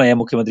प्रदेशभित्र नयाँ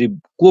मुख्यमन्त्री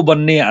को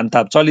बन्ने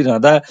हानताप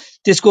चलिरहँदा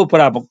त्यसको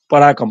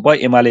पराकम्प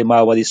एमाले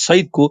माओवादी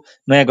सहितको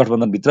नयाँ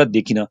गठबन्धनभित्र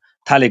देखिन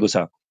थालेको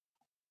छ।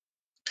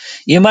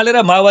 एमाले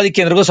र माओवादी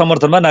केन्द्रको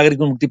समर्थनमा नागरिक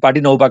मुक्ति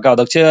पार्टी नौपाका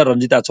अध्यक्ष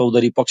रञ्जिता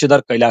चौधरी पक्षधर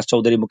कैलाश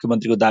चौधरी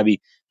मुख्यमन्त्रीको दाबी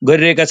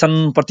गरिरहेका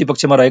छन्।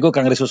 प्रतिपक्षमा रहेको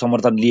कांग्रेसको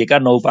समर्थन लिएका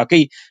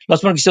नौपाकै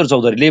लक्ष्मण किशोर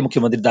चौधरीले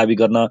मुख्यमन्त्री दाबी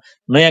गर्न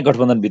नयाँ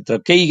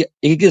गठबन्धनभित्रकै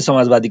एकीकृत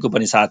समाजवादीको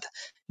पनि साथ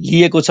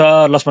लिएको छ।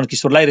 लक्ष्मण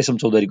किशोरलाई रेशम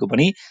चौधरीको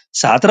पनि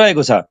साथ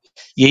रहेको छ।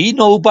 यही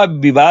नौपा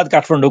विवाद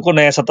काठमाडौँको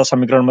नयाँ सत्ता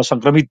समीकरणमा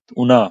संक्रमित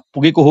हुन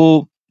पुगेको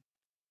हो,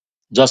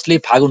 जसले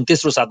फागुन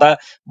तेस्रो साता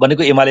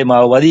बनेको एमाले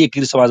माओवादी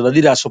एकीकृत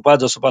समाजवादी रासोपा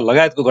जसोपा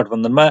लगायतको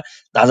गठबन्धनमा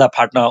धाँजा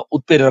फाट्न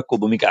उत्प्रेरकको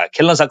भूमिका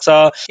खेल्न सक्छ।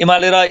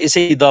 एमाले र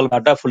यसै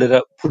दलबाट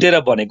फुटेर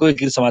बनेको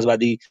एकीकृत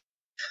समाजवादी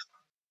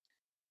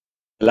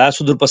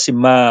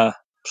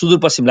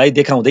सुदूरपश्चिमलाई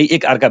देखाउँदै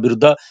एक अर्का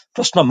विरुद्ध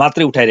प्रश्न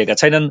मात्रै उठाइरहेका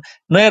छैनन्,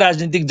 नयाँ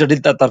राजनीतिक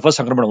जटिलतातर्फ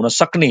संक्रमण हुन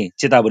सक्ने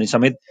चेतावनी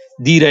समेत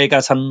दिइरहेका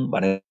छन्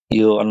भनेर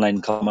यो अनलाइन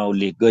खबरमा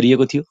उल्लेख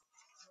गरिएको थियो।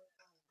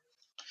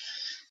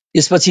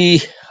 यसपछि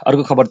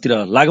अर्को खबरतिर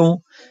लागौं।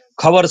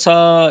 खबर छ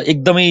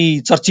एकदमै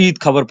चर्चित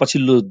खबर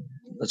पछिल्लो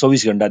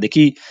 24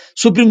 घण्टादेखि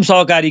सुप्रिम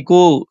सहकारीको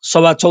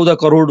 14.25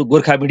 करोड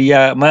गोर्खा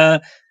मिडियामा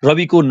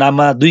रविको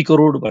नाममा 2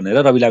 करोड भनेर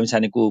रवि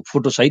लामिछानेको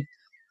फोटो सहित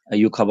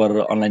यो खबर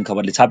अनलाइन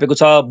खबरले छापेको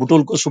छ।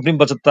 बुटोलको सुप्रिम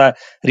बचत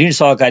ऋण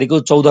सहकारीको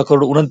 14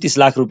 करोड 29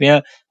 लाख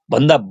रुपियाँ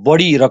भन्दा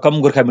बढी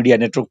रकम गोर्खा मिडिया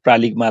नेटवर्क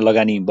प्रालिगमा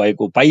लगानी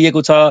भएको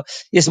पाइएको छ।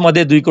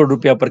 यसमध्ये 2 करोड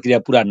रुपियाँ प्रक्रिया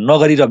पूरा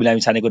नगरी रवि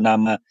लामिछानेको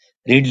नाममा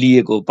ऋण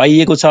लिएको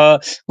पाइएको छ।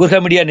 गोर्खा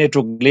मिडिया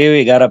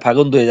नेटवर्कले 11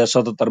 फागुन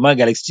 2077 मा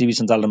ग्यालेक्सी टिभी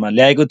सञ्चालनमा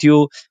ल्याएको थियो।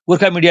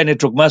 गोर्खा मिडिया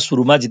नेटवर्कमा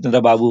सुरुमा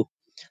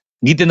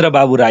जितेन्द्र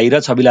बाबु राई र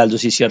छविलाल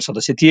जोशी शेयर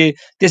सदस्य थिए।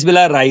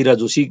 त्यसबेला राई र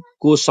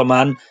जोशीको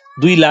समान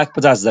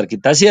 2,50,000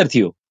 किता शेयर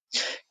थियो।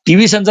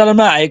 टिभी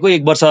सञ्चालनमा आएको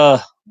 1 वर्ष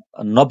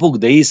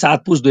नपुग्दै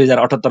 7 पुस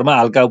 2078 मा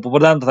हालका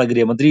उपप्रधान तथा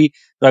गृहमन्त्री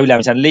रवि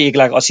लामिछानेले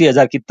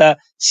 1,80,000 किता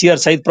शेयर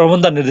सहित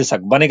प्रबन्ध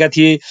निर्देशक बनेका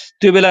थिए।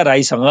 त्यो बेला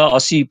राईसँग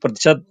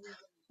 80%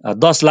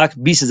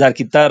 10,20,000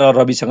 किता र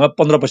रविसँग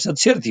 15%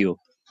 शेयर थियो।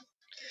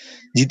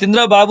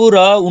 जितेन्द्र बाबु र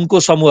उनको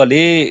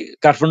समूहले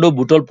काठमाडौँ,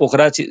 बुटोल,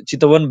 पोखरा,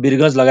 चितवन,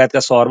 वीरगञ्ज लगायतका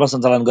शहरमा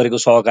सञ्चालन गरेको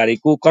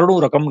सहकारीको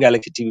करोडौं रकम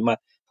ग्यालेक्सी टिभीमा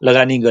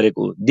लगानी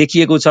गरेको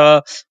देखिएको छ।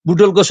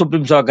 बुटोलको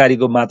सुप्रिम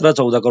सहकारीको मात्र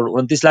 14 करोड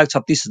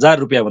 29,36,000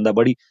 रुपियाँ भन्दा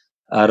बढी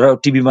र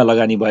टिभीमा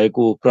लगानी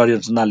भएको प्रहरी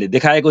अनुसन्धानले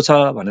देखाएको छ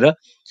भनेर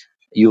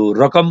यो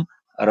रकम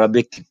र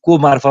व्यक्ति को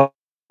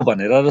मार्फत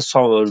भनेर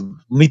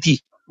मिति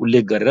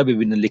उल्लेख गरेर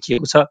विभिन्न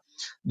लेखिएको छ।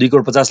 2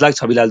 करोड 50 लाख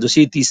छविलाल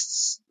जोशी, 30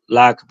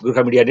 लाख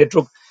गोर्खा मिडिया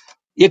नेटवर्क,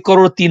 1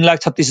 करोड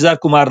 3,36,000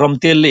 कुमार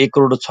रम्तेल, 1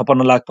 करोड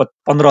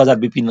 56,15,000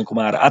 विपिन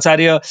कुमार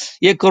आचार्य,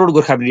 1 करोड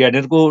गोर्खा मिडिया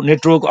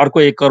नेटवर्क,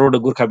 अर्को 1 करोड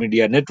गोर्खा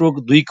मिडिया नेटवर्क,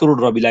 2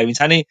 करोड रवि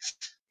लामिछाने,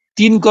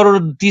 3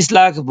 करोड 30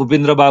 लाख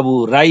भूपेन्द्र बाबु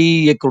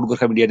राई, 1 करोड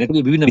गोर्खा मिडिया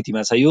नेटवर्क विभिन्न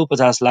मितिमा छ। यो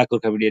 50 लाख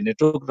गोर्खा मिडिया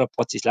नेटवर्क र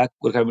 25 लाख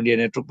गोर्खा मिडिया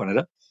नेटवर्क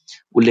भनेर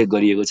उल्लेख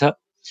गरिएको छ।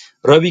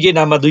 रविकै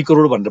नाममा 2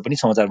 करोड भनेर पनि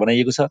समाचार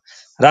बनाइएको छ।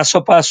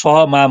 रासोपा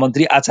सह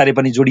महामन्त्री आचार्य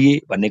पनि जोडिए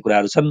भन्ने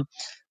कुराहरू छन्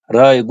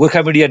र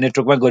गोर्खा मिडिया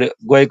नेटवर्कमा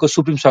गएको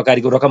सुप्रिम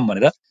सहकारीको रकम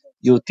भनेर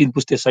यो 3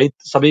 पुस्ते सहित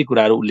सबै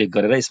कुराहरू उल्लेख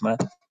गरेर यसमा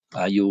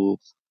यो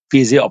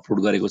पेजै अपलोड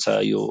गरेको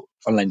छ। यो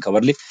अनलाइन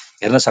खबरले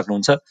हेर्न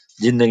सक्नुहुन्छ।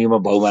 जिन्दगीमा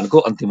बहुमानको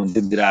अन्तिम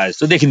दिनतिर आए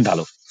जस्तो देखिन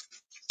थाल्यो।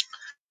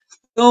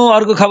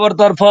 अर्को खबर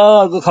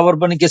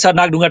पनि के छ,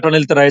 नागढुङ्गा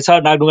टनेल त रहेछ।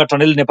 नागढुङ्गा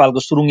टनेल नेपालको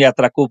सुरुङ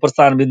यात्राको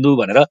प्रस्थान बिन्दु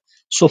भनेर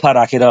सोफा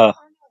राखेर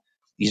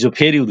हिजो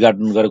फेरि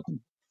उद्घाटन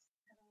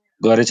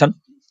गरेछन्।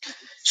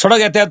 सडक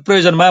यातायात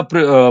प्रयोजनमा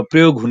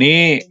प्रयोग हुने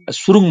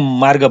सुरुङ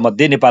मार्ग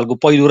मध्ये नेपालको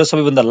पहिलो र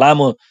सबैभन्दा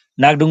लामो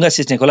नागढुङ्गा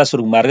सिस्नेखोला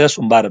सुरुङ मार्ग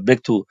सोमबार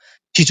ब्रेकथ्रु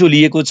छिचो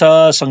लिएको छ।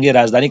 संघीय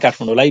राजधानी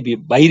काठमाडौँलाई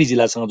बाहिरी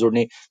जिल्लासँग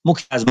जोड्ने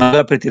मुख्य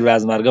राजमार्ग पृथ्वी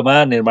राजमार्गमा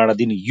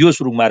निर्माणाधीन यो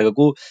सुरुङ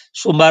मार्गको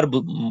सोमबार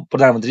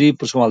प्रधानमन्त्री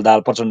पुष्पकमल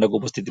दाहाल प्रचण्डको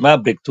उपस्थितिमा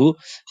ब्रेकथ्रु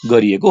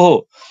गरिएको हो।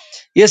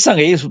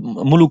 यससँगै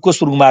मुलुकको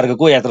सुरुङ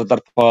मार्गको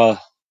यात्रातर्फ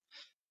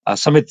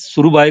समेत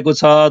सुरु भएको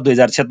छ।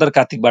 2076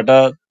 कार्तिकबाट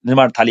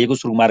निर्माण थालिएको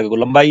सुरुङ मार्गको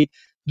लम्बाई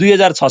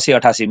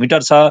 2,688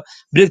 मिटर छ।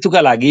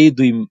 ब्रेकथ्रुका लागि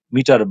 2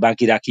 मिटर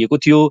बाँकी राखिएको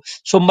थियो।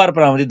 सोमबार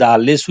प्रधानमन्त्री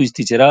दाहालले स्विच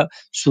थिचेर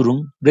सुरुङ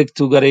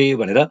ब्रेकथ्रु गरे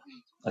भनेर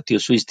त्यो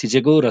स्विच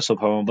थिचेको र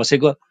सोफामा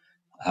बसेको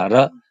र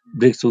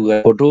ब्रेकथ्रु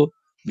फोटो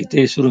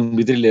भित्रै सुरुङ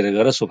भित्रै लिएर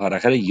गएर सोफा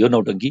राखेर यो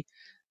नौटङ्की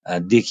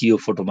देखियो।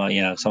 फोटोमा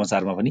यहाँ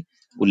समाचारमा पनि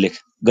उल्लेख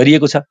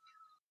गरिएको छ।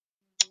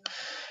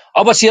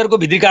 अब शेयरको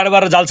भित्री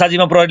कारोबार र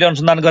जालसाजीमा प्रहरीले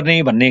अनुसन्धान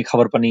गर्ने भन्ने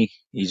खबर पनि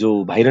हिजो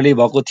भाइरलै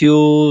भएको थियो।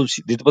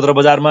 धितोपत्र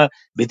बजारमा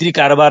भित्री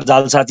कारोबार,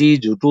 जालसाजी,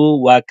 झुटो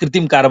वा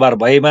कृत्रिम कारोबार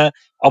भएमा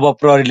अब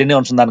प्रहरीले नै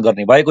अनुसन्धान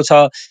गर्ने भएको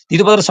छ।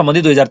 धितोपत्र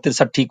सम्बन्धी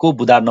 2063 को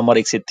बुधा नम्बर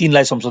 103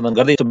 लाई संशोधन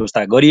गर्दै यस्तो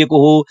व्यवस्था गरिएको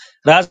हो।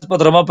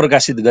 राजपत्रमा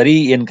प्रकाशित गरी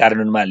ऐन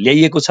कार्यान्वयनमा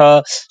ल्याइएको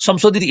छ।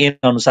 संशोधित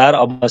ऐन अनुसार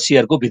अब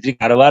शेयरको भित्री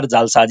कारोबार,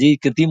 जालसाजी,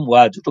 कृत्रिम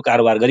वा झुटो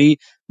कारोबार गरी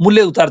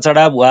मूल्य उतार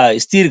चढाव वा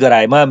स्थिर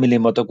गराएमा,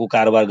 मिलेमतोको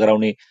कारोबार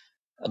गराउने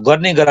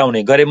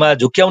गरेमा,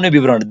 झुक्क्याउने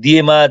विवरण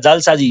दिएमा,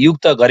 जालसाजी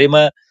युक्त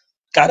गरेमा,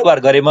 कारोबार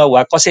गरेमा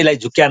वा कसैलाई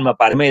झुक्क्यानमा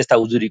पारेमा यस्ता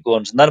उजुरीको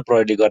अनुसन्धान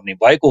प्रहरीले गर्ने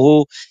भएको हो।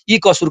 यी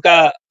कसुरका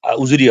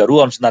उजुरीहरू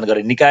अनुसन्धान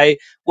गर्ने निकाय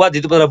वा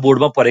धितोपत्र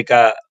बोर्डमा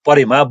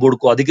परेमा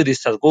बोर्डको अधिकृत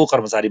स्तरको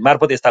कर्मचारी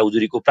मार्फत यस्ता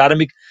उजुरीको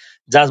प्रारम्भिक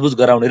जाँचबुझ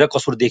गराउने र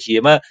कसुर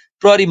देखिएमा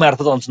प्रहरी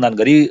मार्फत अनुसन्धान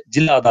गरी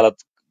जिल्ला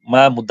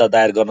अदालतमा मुद्दा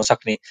दायर गर्न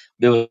सक्ने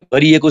व्यवस्था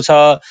गरिएको छ।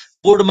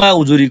 बोर्डमा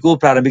उजुरीको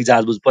प्रारम्भिक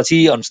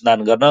जाँचबुझपछि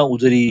अनुसन्धान गर्न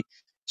उजुरी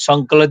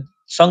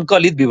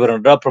सङ्कलित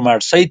विवरण र प्रमाण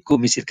सहितको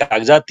मिश्रित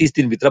कागजात 30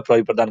 दिनभित्र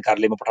प्रहरी प्रधान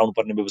कार्यालयमा पठाउनु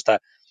पर्ने व्यवस्था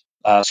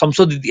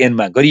संशोधित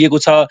ऐनमा गरिएको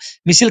छ।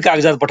 मिश्रित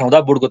कागजात पठाउँदा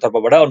बोर्डको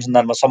तर्फबाट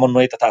अनुसन्धानमा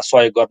समन्वय तथा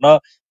सहयोग गर्न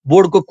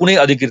बोर्डको कुनै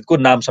अधिकृतको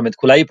नाम समेत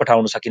खुलाई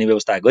पठाउन सकिने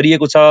व्यवस्था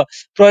गरिएको छ।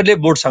 प्रहरीले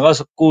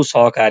बोर्डसँगको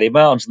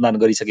सहकार्यमा अनुसन्धान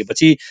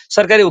गरिसकेपछि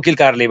सरकारी वकिल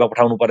कार्यालयमा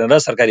पठाउनु पर्ने र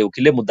सरकारी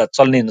वकिलले मुद्दा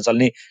चल्ने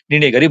नचल्ने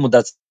निर्णय गरी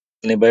मुद्दा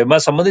चल्ने भएमा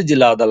सम्बन्धित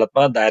जिल्ला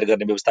अदालतमा दायर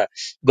गर्ने व्यवस्था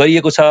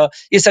गरिएको छ।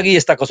 यसअघि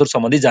यस्ता कसुर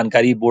सम्बन्धी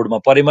जानकारी बोर्डमा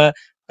परेमा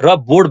र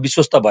बोर्ड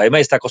विश्वस्त भएमा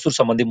यस्ता कसुर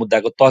सम्बन्धी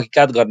मुद्दाको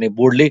तहकिकात गर्ने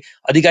बोर्डले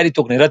अधिकारी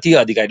तोक्ने र ती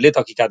अधिकारीले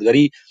तहकिकात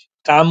गरी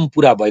काम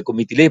पूरा भएको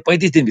मितिले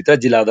 35 दिनभित्र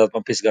जिल्ला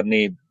अदालतमा पेश गर्ने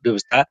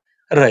व्यवस्था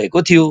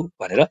रहेको थियो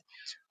भनेर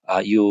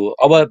यो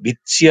अब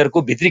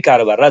शेयरको भित्री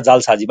कारोबार र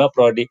जालसाजीमा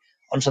प्रहरीले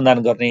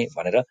अनुसन्धान गर्ने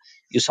भनेर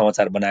यो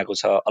समाचार बनाएको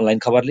छ अनलाइन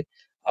खबरले।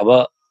 अब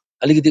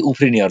अलिकति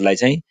उफ्रिनेहरूलाई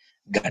चाहिँ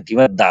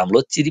घाँटीमा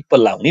दाम्लो चिरिप्प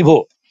लाउने भो।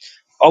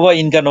 अब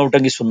यिनका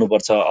नौटङ्गी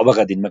सुन्नुपर्छ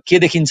अबका दिनमा के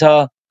देखिन्छ।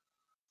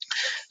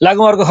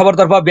 लागौँ अर्को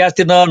खबरतर्फ। ब्याज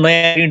तिर्न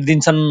नयाँ ऋण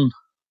दिन्छन्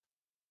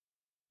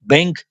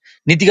बैंक,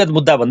 नीतिगत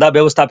मुद्दा भन्दा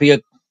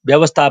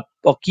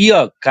व्यवस्थापकीय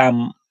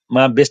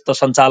काममा व्यस्त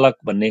सञ्चालक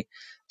भन्ने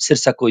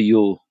शीर्षकको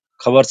यो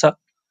खबर छ।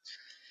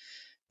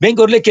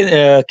 बैंकहरूले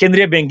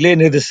केन्द्रीय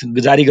बैंकले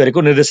जारी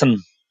गरेको निर्देशन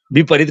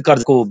विपरीत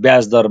कर्जको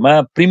ब्याज दरमा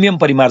प्रिमियम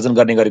परिमार्जन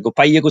गर्ने गरेको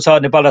पाइएको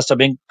छ। नेपाल राष्ट्र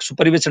बैंक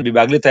सुपरिवेक्षण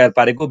विभागले तयार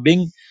पारेको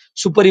बैंक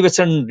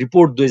सुपरिवेक्षण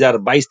रिपोर्ट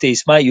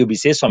 2022-23 मा यो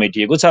विषय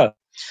समेटिएको छ।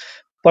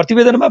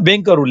 प्रतिवेदनमा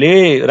बैंकहरूले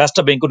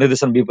राष्ट्र बैंकको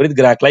निर्देशन विपरीत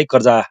ग्राहकलाई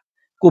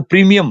कर्जाको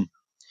प्रिमियम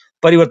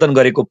परिवर्तन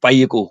गरेको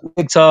पाइएको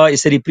छ।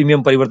 यसरी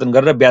प्रिमियम परिवर्तन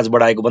गरेर ब्याज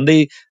बढाएको भन्दै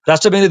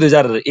राष्ट्र बैंकले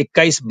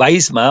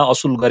 2021-22 मा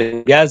असुल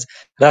गरेको ब्याज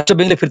राष्ट्र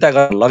बैंकले फिर्ता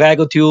गर्न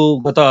लगाएको थियो।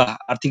 गत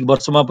आर्थिक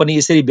वर्षमा पनि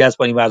यसरी ब्याज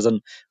परिमार्जन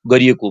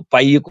गरिएको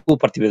पाइएको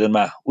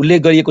प्रतिवेदनमा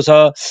उल्लेख गरिएको छ।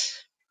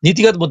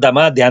 नीतिगत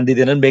मुद्दामा ध्यान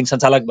दिँदैनन् बैंक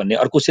सञ्चालक भन्ने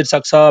अर्को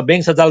शीर्षक छ।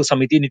 बैंक सञ्चालक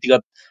समिति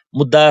नीतिगत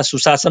मुद्दा,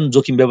 सुशासन,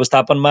 जोखिम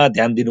व्यवस्थापनमा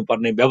ध्यान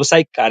दिनुपर्ने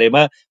व्यावसायिक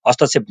कार्यमा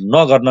हस्तक्षेप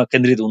नगर्न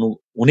केन्द्रित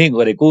हुने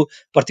गरेको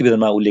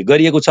प्रतिवेदनमा उल्लेख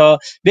गरिएको छ।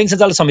 बैंक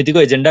सञ्चालक समितिको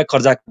एजेन्डा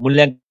कर्जा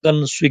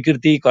मूल्याङ्कन,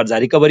 स्वीकृति, कर्जा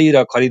रिकभरी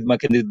र खरिदमा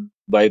केन्द्रित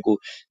भएको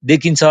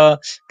देखिन्छ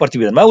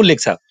प्रतिवेदनमा उल्लेख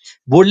छ।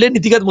 बोर्डले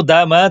नीतिगत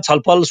मुद्दामा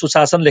छलफल,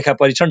 सुशासन, लेखा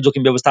परीक्षण,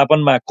 जोखिम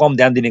व्यवस्थापनमा कम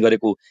ध्यान दिने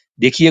गरेको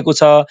देखिएको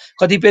छ।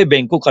 कतिपय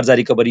बैंकको कर्जा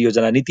रिकभरी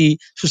योजना नीति,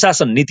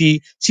 सुशासन नीति,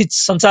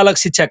 सञ्चालक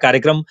शिक्षा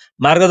कार्यक्रम,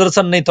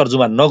 मार्गदर्शन नै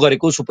तर्जुमा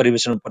नगरेको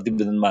सुपरिवेक्षण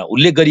प्रतिवेदनमा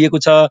उल्लेख गरिएको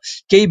छ।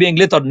 केही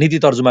बैंकले नीति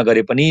तर्जुमा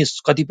गरे पनि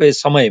कतिपय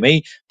समयमै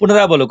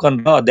पुनरावलोकन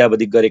र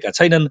अध्यावधिक गरेका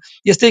छैनन्।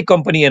 यस्तै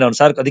कम्पनी ऐन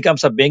अनुसार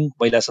अधिकांश बैंक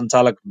महिला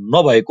सञ्चालक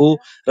नभएको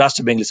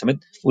राष्ट्र बैंकले समेत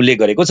उल्लेख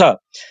गरेको छ।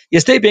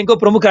 यस्तै बैंकको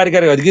प्रमुख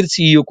कार्यकारी अधिकृत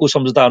सीईओ को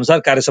सम्झौता अनुसार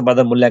कार्य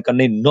सम्पादन मूल्याङ्कन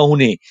नै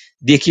नहुने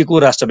देखिएको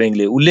राष्ट्र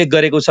बैंकले उल्लेख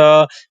गरेको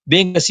छ।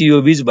 बैंक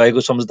सीईओ बीच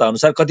भएको सम्झौता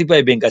अनुसार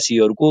कतिपय बैंकका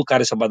सीईओहरूको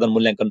कार्य सम्पादन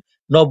मूल्याङ्कन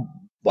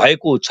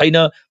नभएको छैन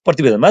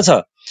प्रतिवेदनमा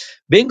छ।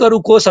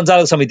 बैंकहरूको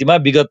सञ्चालक समितिमा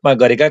विगतमा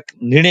गरेका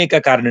निर्णयका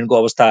कार्यान्वयनको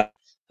अवस्था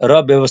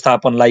र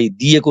व्यवस्थापनलाई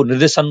दिएको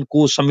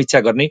निर्देशनको समीक्षा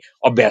गर्ने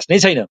अभ्यास नै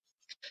छैन।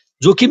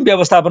 जोखिम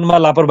व्यवस्थापनमा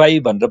लापरवाही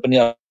भनेर पनि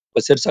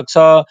शीर्षक छ।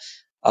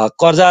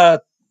 कर्जा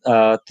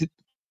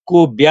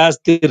को ब्याज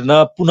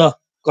तिर्न पुनः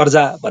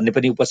कर्जा भन्ने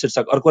पनि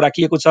उपशीर्षक अर्को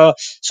राखिएको छ।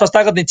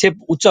 संस्थागत निक्षेप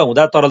उच्च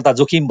हुँदा तरलता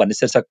जोखिम भन्ने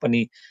शीर्षक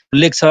पनि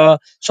उल्लेख छ।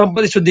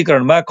 सम्पत्ति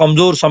शुद्धिकरणमा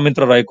कमजोर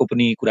संयन्त्र रहेको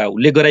पनि कुरा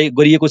उल्लेख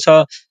गरिएको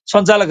छ।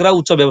 सञ्चालक र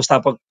उच्च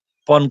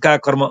व्यवस्थापनका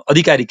कर्म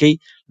अधिकारीकै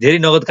धेरै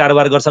नगद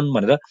कारोबार गर्छन्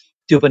भनेर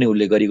त्यो पनि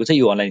उल्लेख गरिएको छ।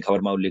 यो अनलाइन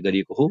खबरमा उल्लेख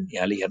गरिएको हो।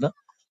 यहाँले हेर्न,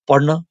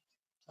 पढ्न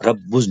र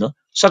बुझ्न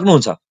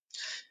सक्नुहुन्छ।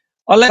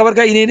 अनलाइन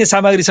खबरका यिनै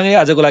सामग्रीसँगै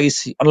आजको लागि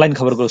अनलाइन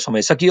खबरको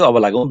समय सकियो। अब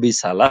लागौँ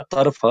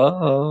विशालातर्फ।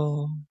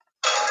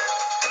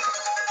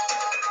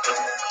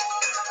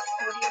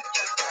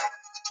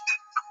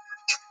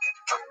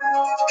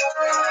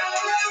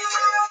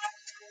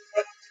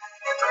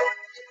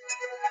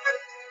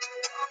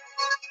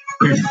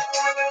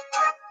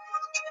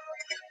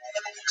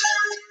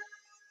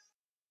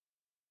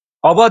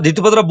 अब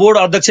धितोपत्र बोर्ड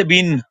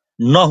अध्यक्षबिन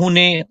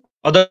नहुने,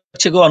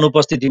 अध्यक्षको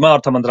अनुपस्थितिमा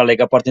अर्थ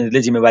मन्त्रालयका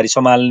प्रतिनिधिले जिम्मेवारी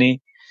सम्हाल्ने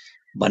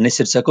भन्ने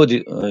शीर्षकको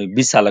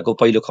 20 सालको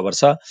पहिलो खबर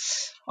छ।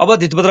 अब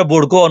धितोपत्र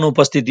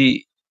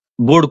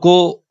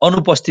बोर्डको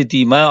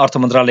अनुपस्थितिमा अर्थ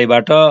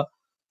मन्त्रालयबाट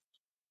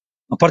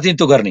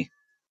प्रतिनिधित्व गर्ने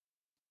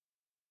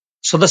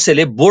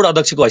सदस्यले बोर्ड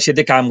अध्यक्षको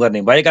हैसियतले काम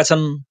गर्ने भएका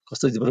छन्।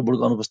 कस्तो धितोपत्र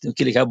बोर्डको अनुपस्थितिमा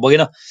के लेखा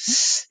बगेन?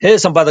 हे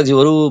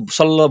सम्पादकज्यूहरू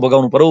सल्ल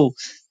बगाउनु पर्यो।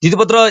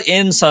 धितोपत्र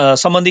ऐन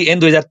सम्बन्धी ऐन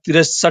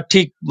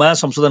 2063 मा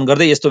संशोधन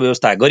गर्दै यस्तो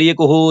व्यवस्था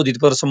गरिएको हो।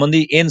 धितोपत्र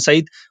सम्बन्धी ऐन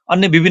सहित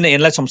अन्य विभिन्न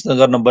ऐनलाई संशोधन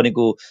गर्न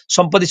बनेको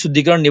सम्पत्ति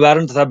शुद्धिकरण,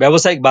 निवारण तथा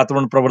व्यावसायिक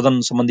वातावरण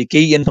प्रवर्धन सम्बन्धी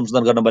केही ऐन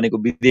संशोधन गर्न बनेको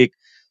विधेयक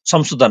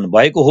संशोधन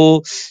भएको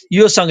हो।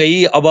 यो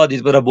सँगै अब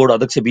धितोपत्र बोर्ड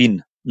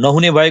अध्यक्षविहीन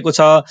नहुने भएको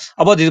छ।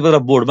 अब धितोपत्र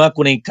बोर्डमा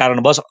कुनै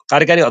कारणवश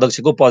कार्यकारी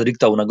अध्यक्षको पद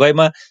रिक्त हुन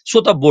गएमा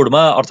स्वत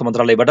बोर्डमा अर्थ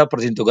मन्त्रालयबाट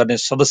प्रतिनिधित्व गर्ने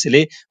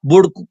सदस्यले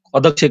बोर्ड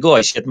अध्यक्षको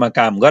हैसियतमा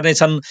काम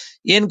गर्नेछन्।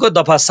 ऐनको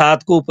दफा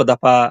 7 को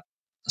उपदफा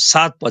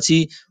 7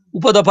 पछि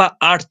उपदफा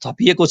 8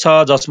 थपिएको छ,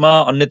 जसमा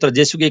अन्यत्र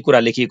जेसुकै कुरा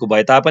लेखिएको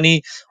भए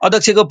तापनि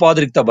अध्यक्षको पद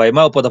रिक्त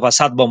भएमा उपदफा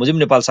 7 बमोजिम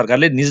नेपाल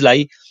सरकारले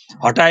निजलाई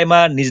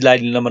हटाएमा निजलाई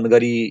निलम्बन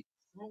गरी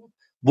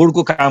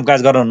बोर्डको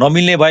कामकाज गर्न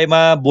नमिल्ने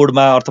भएमा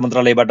बोर्डमा अर्थ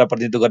मन्त्रालयबाट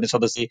प्रतिनिधित्व गर्ने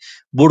सदस्य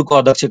बोर्डको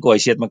अध्यक्षको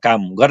हैसियतमा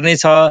काम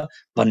गर्नेछ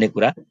भन्ने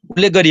कुरा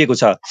उल्लेख गरिएको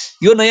छ।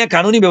 यो नयाँ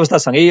कानुनी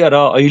व्यवस्थासँगै र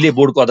अहिले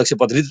बोर्डको अध्यक्ष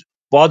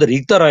पद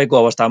रिक्त रहेको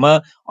अवस्थामा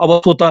अब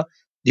स्वत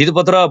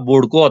धितोपत्र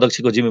बोर्डको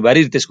अध्यक्षको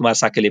जिम्मेवारी रितेश कुमार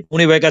साक्यले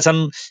पुग्ने भएका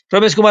छन्।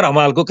 रमेश कुमार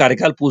हमालको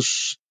कार्यकाल पुस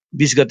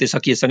 20 गते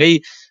सकिएसँगै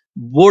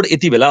बोर्ड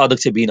यति बेला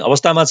अध्यक्षविहीन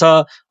अवस्थामा छ।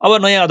 अब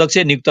नयाँ अध्यक्ष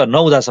नियुक्त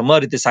नहुँदासम्म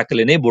रितेश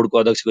साक्यले नै बोर्डको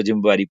अध्यक्षको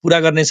जिम्मेवारी पूरा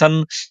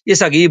गर्नेछन्।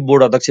 यसअघि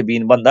बोर्ड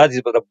अध्यक्षविहीन बन्दा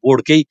धितोपत्र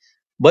बोर्डकै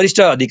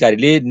वरिष्ठ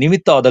अधिकारीले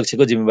निमित्त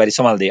अध्यक्षको जिम्मेवारी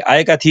सम्हाल्दै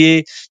आएका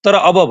थिए। तर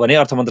अब भने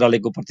अर्थ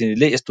मन्त्रालयको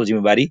प्रतिनिधिले यस्तो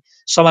जिम्मेवारी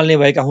सम्हाल्ने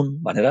भएका हुन्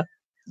भनेर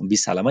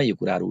 20 सालमा यो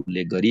कुराहरू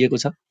उल्लेख गरिएको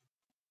छ।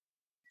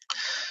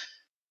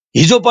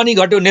 हिजो पनि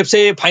घट्यो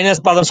नेप्से फाइनान्स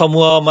उत्पादन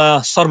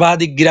समूहमा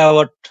सर्वाधिक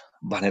गिरावट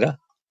भनेर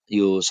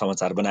यो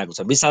समाचार बनाएको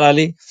छ 20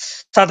 सालले।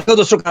 साताको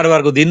दोस्रो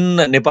कारोबारको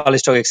दिन नेपाल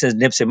स्टक एक्सचेन्ज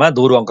नेप्सेमा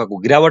दोहोरो अङ्कको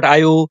गिरावट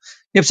आयो।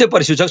 नेप्से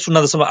परिसूचक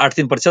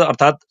 0.83%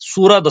 अर्थात्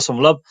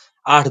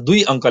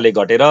 16.82 अङ्कले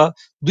घटेर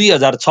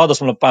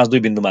 2006.52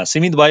 बिन्दुमा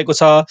सीमित भएको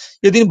छ।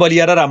 यो दिन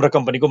बलिया र राम्रो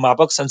कम्पनीको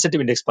मापक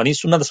सेन्सिटिभ इन्डेक्स पनि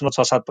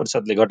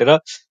 0.67%ले घटेर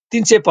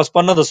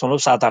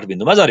 355.78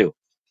 बिन्दुमा झर्यो।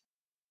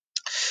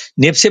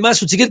 नेप्सेमा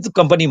सूचीकृत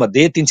कम्पनी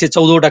मध्ये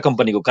 314वटा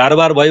कम्पनीको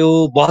कारोबार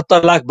भयो।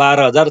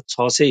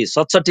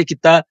 72,12,667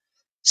 किता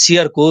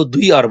शेयरको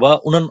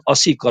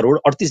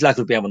 2,79,38,38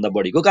 रुपियाँ भन्दा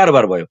बढीको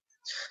कारोबार भयो।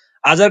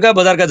 आजका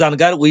बजारका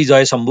जानकार उही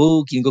जय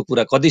शम्भु किनको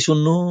कुरा कति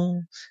सुन्नु,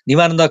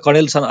 निमानन्द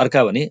कणेल छन्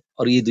अर्का भने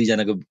अरू यी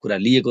दुईजनाको कुरा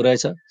लिएको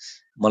रहेछ।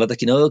 मलाई त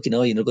किन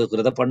यिनीहरूको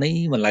कुरा त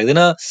पढ्नै मन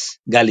लाग्दैन,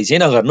 गाली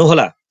चाहिँ नगर्नु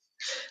होला।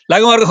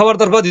 लागौँ अर्को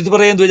खबरतर्फ।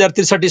 धितोपत्र ऐन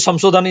 2063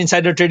 संशोधन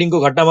इन्साइडर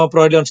ट्रेडिङको घटनामा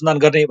प्रहरीले अनुसन्धान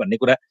गर्ने भन्ने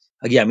कुरा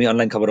अघि हामी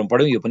अनलाइन खबरमा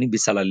पढ्यौँ। यो पनि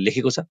 20 सालले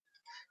लेखेको छ।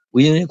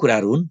 उही नै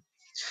कुराहरू हुन्।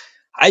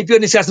 आइपिओ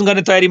निष्कासन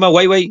गर्ने तयारीमा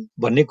वाइवाई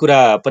भन्ने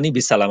कुरा पनि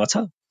 20 सालमा छ।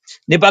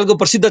 नेपालको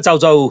प्रसिद्ध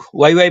चाउचाउ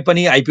वाइवाई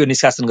पनि आइपिओ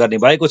निष्कासन गर्ने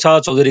भएको छ।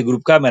 चौधरी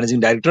ग्रुपका म्यानेजिङ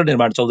डाइरेक्टर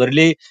निर्माण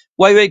चौधरीले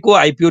वाइवाईको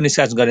आइपिओ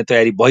निष्कासन गर्ने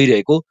तयारी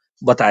भइरहेको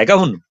बताएका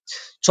हुन्।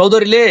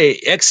 चौधरीले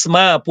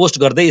एक्समा पोस्ट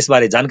गर्दै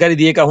यसबारे जानकारी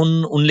दिएका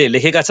हुन्। उनले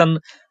लेखेका छन्,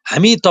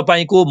 हामी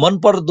तपाईको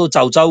मनपर्दो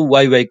चाउचाउ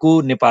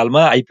वाइवाईको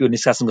नेपालमा आइपिओ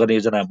निष्कासन गर्ने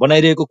योजना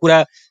बनाइरहेको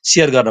कुरा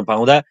सेयर गर्न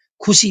पाउँदा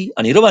खुसी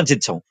अनि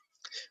रोमाञ्चित छौं।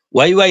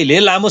 वाइवाईले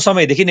लामो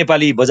समयदेखि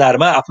नेपाली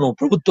बजारमा आफ्नो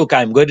प्रभुत्व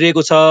कायम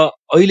गरिरहेको छ।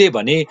 अहिले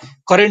भने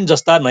करेन्ट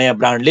जस्ता नयाँ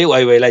ब्रान्डले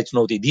वाइवाईलाई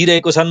चुनौती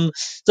दिइरहेको छन्,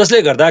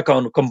 जसले गर्दा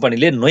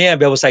कम्पनीले नयाँ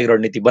व्यावसायिक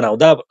रणनीति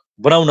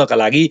बनाउनका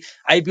लागि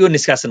आइपिओ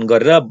निष्कासन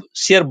गरेर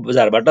शेयर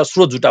बजारबाट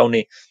स्रोत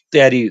जुटाउने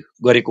तयारी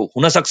गरेको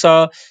हुन सक्छ।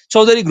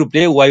 चौधरी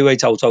ग्रुपले वाइवाई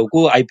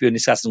चाउचाउको आइपिओ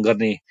निष्कासन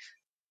गर्ने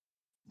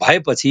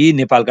भएपछि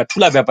नेपालका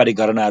ठूला व्यापारिक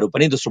घरानाहरू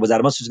पनि दोस्रो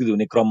बजारमा स्वीकृत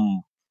हुने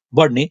क्रम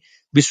बढ्ने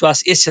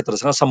विश्वास यस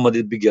क्षेत्रसँग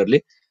सम्बन्धित विज्ञहरूले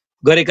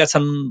गरेका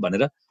छन्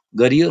भनेर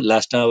गरियो।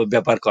 लास्टमा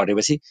व्यापार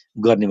घटेपछि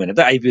गर्ने भने त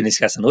आइपिओ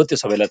निष्कासन हो, त्यो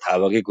सबैलाई थाहा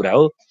भएकै कुरा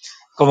हो।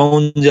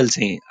 कमाउन्जेल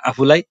चाहिँ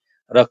आफूलाई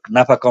र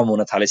नाफा कम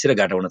हुन थालेपछि र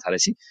घाटा हुन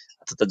थालेपछि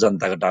त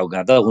जनताको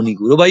टाउका त हुने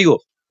कुरो भइगयो।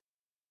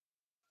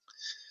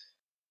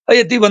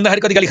 यति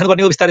भन्दाखेरि कति गाली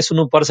खानुपर्ने हो, बिस्तारै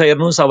सुन्नुपर्छ।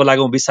 हेर्नुहोस्, अब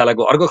लागौँ 20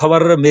 सालको अर्को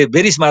खबर।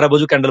 बेरिस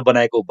माराबोजु क्यान्डल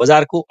बनाएको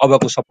बजारको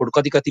अबको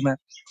सपोर्ट कतिमा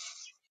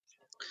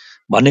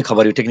भन्ने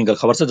खबर। यो टेक्निकल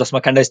खबर छ जसमा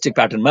क्यान्डलस्टिक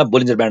प्याटर्नमा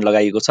बोलिन्जर ब्यान्ड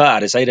लगाइएको छ।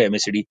 आरएसआई र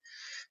एमएसडी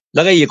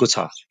लगाइएको छ।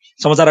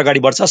 समाचार अगाडि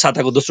बढ्छ।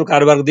 साताको दोस्रो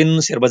कारोबारको दिन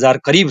शेयर बजार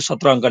करिब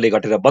 17 अङ्कले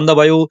घटेर बन्द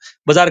भयो।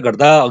 बजार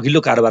घट्दा अघिल्लो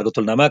कारोबारको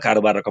तुलनामा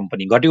कारोबार र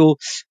कम्पनी घट्यो।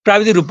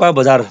 प्राविधिक रूपमा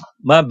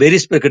बजारमा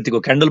बेरिस प्रकृतिको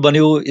क्यान्डल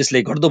बन्यो।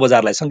 यसले घट्दो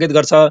बजारलाई संकेत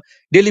गर्छ।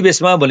 डेली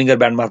बेसमा बोलिन्जर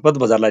ब्यान्ड मार्फत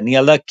बजारलाई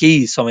निहाल्दा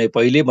केही समय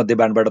पहिले मध्य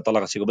ब्यान्डबाट तल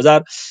खसेको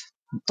बजार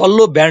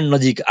तल्लो ब्यान्ड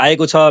नजिक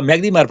आएको छ।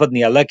 म्याग्दी मार्फत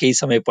निहाल्दा केही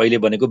समय पहिले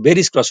बनेको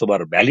बेरिस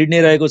क्रसओभर भ्यालिड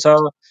नै रहेको छ।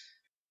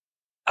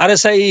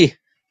 आरएसआई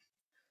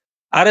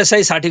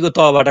RSI 60 को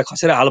तहबाट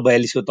खसेर हाल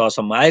 42 को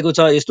तहसम्म आएको छ।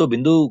 यस्तो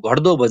बिन्दु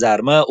घट्दो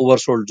बजारमा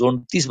ओभरसोल्ड जोन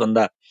 30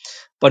 भन्दा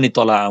पनि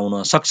तल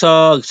आउन सक्छ।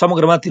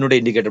 समग्रमा तीनवटै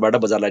इन्डिकेटरबाट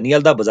बजारलाई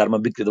निहाल्दा बजारमा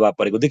बिक्री दबाव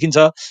परेको देखिन्छ।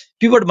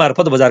 पिभट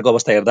मार्फत बजारको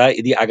अवस्था हेर्दा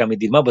यदि आगामी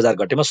दिनमा बजार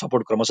घटेमा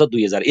सपोर्ट क्रमशः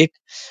 2001,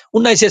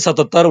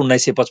 1977,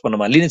 1955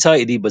 मा लिनेछ।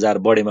 यदि बजार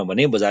बढेमा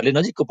भने बजारले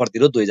नजिकको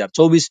प्रतिरोध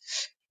 2024,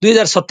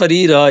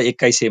 2070 र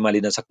 2100 मा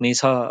लिन सक्ने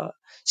छ।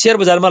 शेयर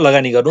बजारमा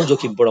लगानी गर्नु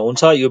जोखिमपूर्ण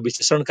हुन्छ। यो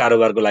विश्लेषण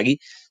कारोबारको लागि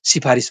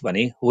सिफारिस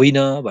भने होइन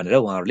भनेर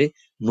उहाँहरूले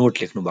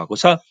नोट लेख्नु भएको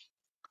छ।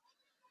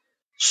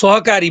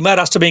 सहकारीमा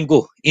राष्ट्र बैंकको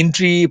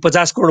इन्ट्री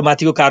 50 करोड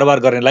माथिको कारोबार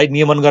गर्नेलाई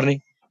नियमन गर्ने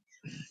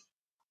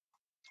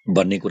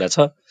भन्ने कुरा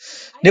छ।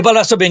 नेपाल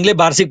राष्ट्र बैंकले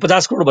वार्षिक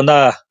 50 करोड भन्दा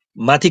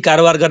माथि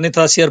कारोबार गर्ने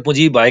तथा शेयर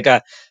पुँजी भएका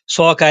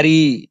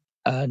सहकारी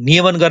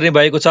नियमन गर्ने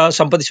भएको छ।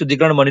 सम्पत्ति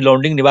शुद्धिकरण, मनी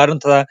लन्ड्रिङ निवारण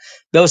तथा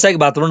व्यावसायिक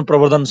वातावरण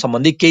प्रवर्धन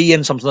सम्बन्धी केही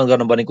ऐन संशोधन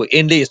गर्न बनेको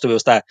ऐनले यस्तो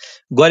व्यवस्था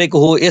गरेको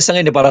हो।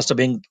 यससँगै नेपाल राष्ट्र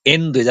बैंक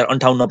ऐन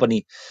 2058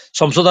 पनि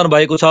संशोधन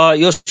भएको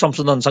छ। यो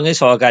संशोधनसँगै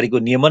सहकारीको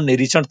नियमन,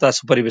 निरीक्षण तथा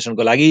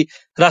सुपरिवेशनको लागि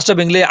राष्ट्र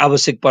बैंकले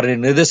आवश्यक पर्ने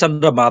निर्देशन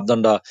र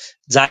मापदण्ड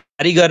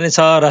जारी गर्नेछ।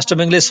 राष्ट्र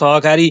बैंकले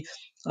सहकारी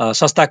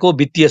संस्थाको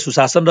वित्तीय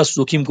सुशासन र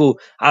जोखिमको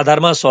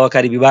आधारमा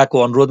सहकारी विभागको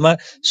अनुरोधमा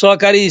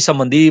सहकारी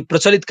सम्बन्धी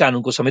प्रचलित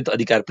कानुनको समेत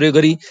अधिकार प्रयोग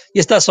गरी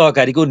यस्ता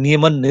सहकारीको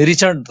नियमन,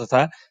 निरीक्षण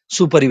तथा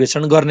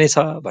सुपरिवेशन गर्नेछ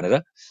भनेर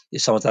यो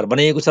समाचार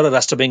बनाइएको छ। र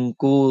राष्ट्र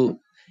बैंकको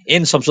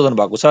ऐन संशोधन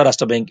भएको छ।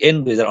 राष्ट्र बैंक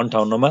ऐन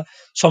 2058 मा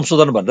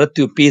संशोधन भनेर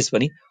त्यो पेज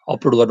पनि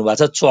अपलोड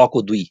गर्नुभएको छ। च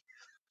को 2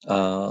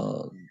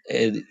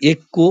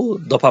 1 को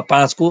दफा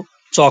 5 को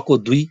च को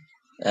 2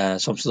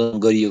 संशोधन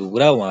गरिएको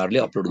कुरा उहाँहरूले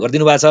अपलोड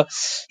गरिदिनु भएको छ।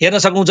 हेर्न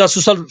सक्नुहुन्छ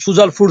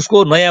सुजल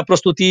फुड्सको नयाँ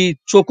प्रस्तुति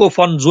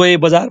चोकोफन जोए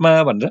बजारमा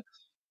भनेर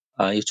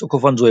यो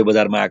चोकोफन जोए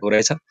बजारमा आएको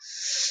रहेछ।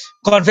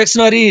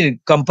 कन्फेक्सनरी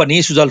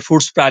कम्पनी सुजल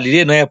फुड्स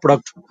प्रालीले नयाँ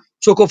प्रोडक्ट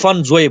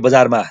चोकोफन जोए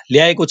बजारमा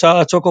ल्याएको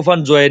छ।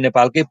 चोकोफन जोए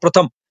नेपालकै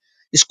प्रथम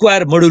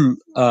स्क्वायर मोडुल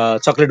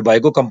चकलेट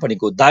भएको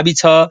कम्पनीको दाबी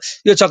छ।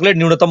 यो चकलेट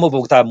न्यूनतम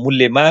उपभोक्ता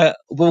मूल्यमा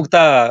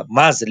उपभोक्ता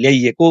माझ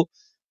ल्याइएको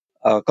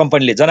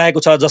कम्पनीले जनाएको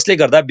छ, जसले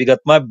गर्दा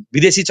विगतमा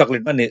विदेशी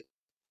चकलेटमा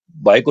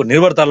भएको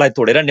निर्भरतालाई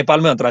तोडेर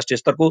नेपालमै अन्तर्राष्ट्रिय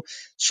स्तरको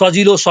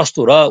सजिलो,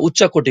 सस्तो र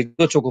उच्च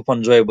कोटिको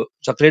चोकोफन जोए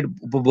चकलेट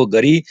उपभोग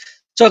गरी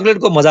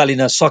चकलेटको मजा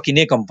लिन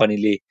सकिने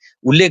कम्पनीले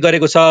उल्लेख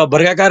गरेको छ।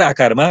 वर्गाकार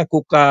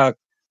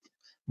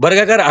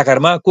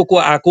आकारमा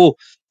कोकोआको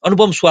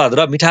अनुपम स्वाद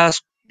र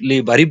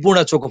मिठासले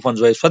भरिपूर्ण चोकोफन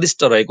जोए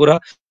स्वादिष्ट रहेको र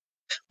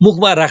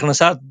मुखमा राख्न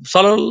साथ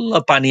सलल्ल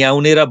पानी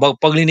आउने र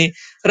पग्लिने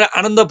र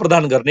आनन्द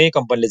प्रदान गर्ने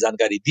कम्पनीले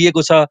जानकारी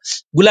दिएको छ।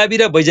 गुलाबी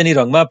र बैजनी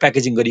रङमा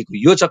प्याकेजिङ गरिएको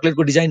यो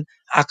चकलेटको डिजाइन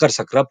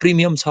आकर्षक र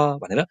प्रिमियम छ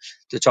भनेर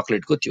त्यो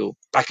चकलेटको त्यो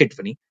प्याकेट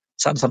पनि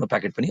सानो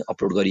प्याकेट पनि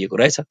अपलोड गरिएको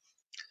रहेछ।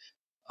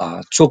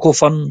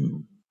 चोकोफन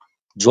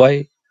Joy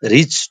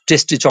rich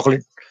tasty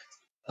chocolate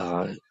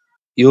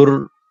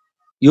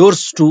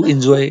yours to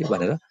enjoy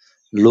भनेर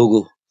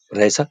लोगो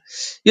रहेछ।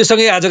 यो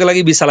सँगै आजको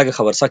लागि 20 सालका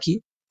खबर सकिए।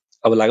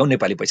 अब लागौँ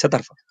नेपाली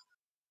पैसातर्फ।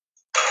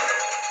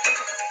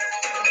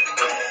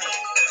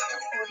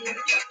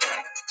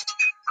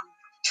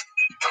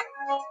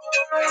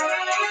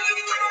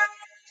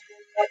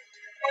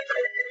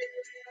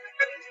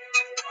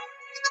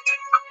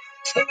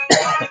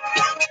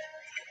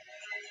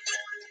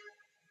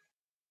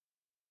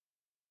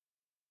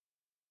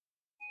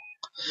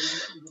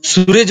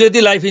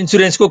 सूर्यज्योति लाइफ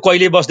इन्सुरेन्सको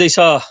कहिले बस्दैछ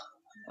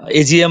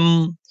एजीएम,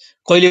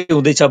 कहिले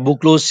हुँदैछ बुक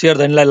क्लोज, शेयर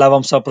धनीलाई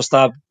लाभांश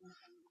प्रस्ताव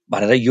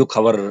भनेर यो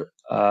खबर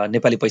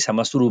नेपाली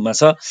पैसामा सुरुमा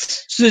छ।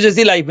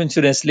 सूर्यज्योति लाइफ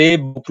इन्सुरेन्सले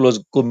बुक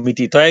क्लोजको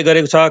मिति तय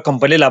गरेको छ।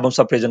 कम्पनीले लाभांश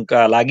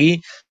प्रयोजनका लागि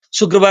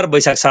शुक्रबार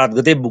वैशाख 7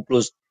 गते बुक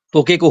क्लोज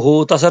तोकेको हो।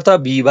 तसर्थ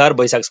बिहिबार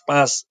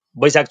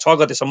वैशाख 6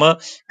 गतेसम्म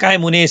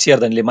कायम हुने शेयर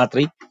धनीले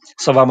मात्रै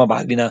सभामा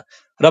भाग लिन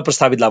र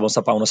प्रस्तावित लाभांश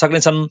पाउन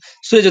सक्नेछन्।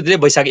 सूर्यज्योतिले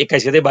वैशाख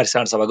 21 गते वार्षिक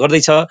साधारण सभा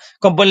गर्दैछ।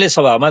 कम्पनीले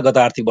सभामा गत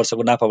आर्थिक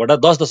वर्षको नाफाबाट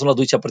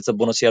 10.26%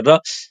 बोनस शेयर र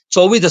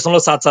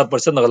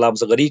 24.77% नगद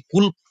लाभांश गरी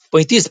कुल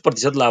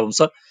 35%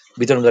 लाभांश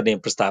वितरण गर्ने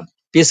प्रस्ताव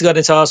पेश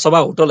गर्नेछ। सभा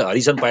होटल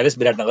हरिसन प्यालेस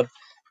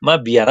विराटनगरमा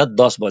बिहान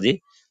 10 बजे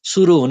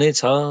सुरु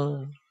हुनेछ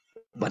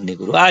भन्ने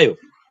कुरो आयो।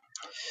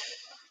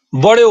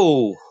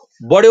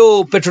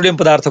 बढ्यो पेट्रोलियम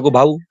पदार्थको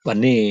भाउ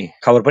भन्ने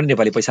खबर पनि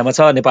नेपाली पैसामा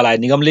छ। नेपाल आयल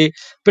निगमले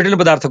पेट्रोलियम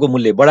पदार्थको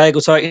मूल्य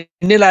बढाएको छ।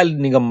 इन्डियन आयल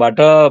निगमबाट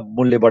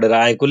मूल्य बढेर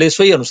आएकोले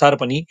सोही अनुसार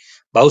पनि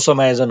भाउ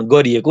समायोजन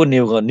गरिएको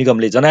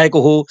निगमले जनाएको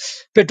हो।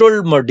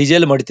 पेट्रोल,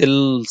 डिजेल,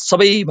 मडितेल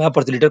सबैमा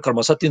प्रति लिटर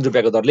क्रमशः 3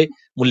 रुपियाँको दरले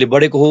मूल्य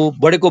बढेको हो।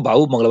 बढेको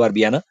भाउ मंगलबार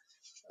बिहान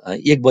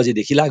 1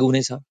 बजेदेखि लागू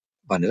हुनेछ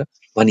भनेर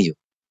भनियो।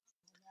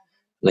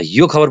 ल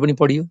यो खबर पनि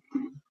पढियो।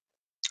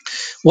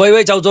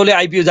 वाइवाई चाउचाउले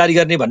आइपिओ जारी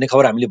गर्ने भन्ने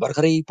खबर हामीले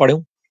भर्खरै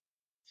पढ्यौं।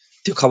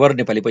 त्यो खबर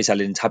नेपाली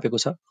पैसाले छापेको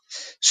छ।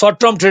 सर्ट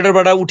टर्म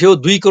ट्रेडरबाट उठ्यो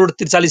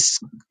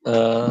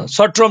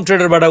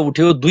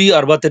 2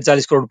 अर्ब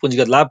 43 करोड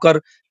पुँजीगत लाभ कर।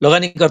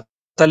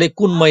 लगानीकर्ताले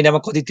कुन महिनामा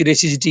कति तिरे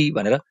सिजिटी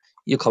भनेर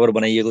यो खबर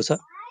बनाइएको छ,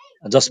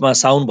 जसमा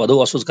साउन, भदौ,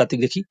 असोज,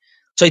 कार्तिकदेखि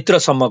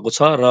चैत्रसम्मको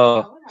छ र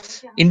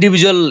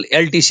इन्डिभिजुअल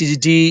एलटी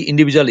सिजिटी,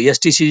 इन्डिभिजुअल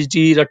एसटी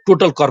सिजिटी र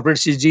टोटल कर्पोरेट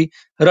सिजिटी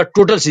र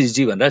टोटल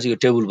सिजिटी भनेर यो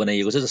टेबल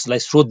बनाइएको छ, जसलाई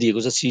स्रोत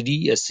दिएको छ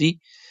सिडिएससी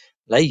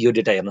लाई। यो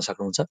डेटा हेर्न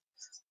सक्नुहुन्छ।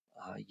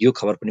 यो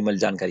खबर पनि मैले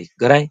जानकारी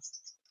गराएँ।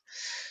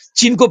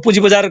 चीनको पुँजी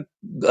बजार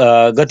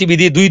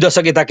गतिविधि 2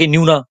 दशक यताकै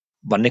न्यून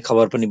भन्ने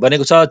खबर पनि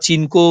बनेको छ।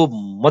 चीनको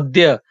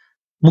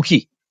मध्यमुखी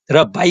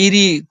र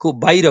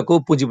बाहिरको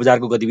पुँजी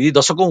बजारको गतिविधि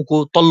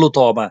दशकौंको तल्लो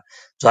तहमा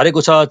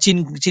झरेको छ।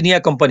 चिनिया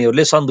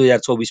कम्पनीहरूले सन्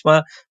 2024 मा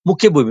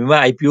मुख्य भूमिमा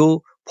आइपिओ,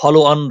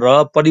 फलो अन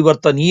र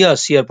परिवर्तनीय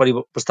शेयर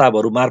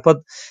प्रस्तावहरू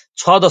मार्फत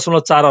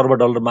 6.4 अर्ब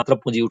डलर मात्र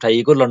पुँजी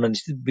उठाइएको लन्डन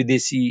स्थित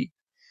विदेशी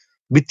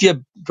वित्तीय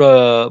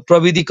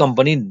प्रविधि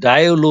कम्पनी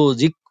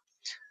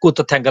डायोलोजिकको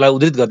तथ्याङ्कलाई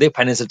उद्धृत गर्दै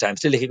फाइनेन्शियल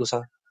टाइम्सले लेखेको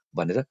छ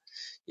भनेर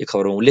यो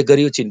खबरमा उल्लेख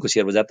गरियो। चीनको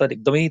शेयर बजार त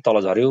एकदमै तल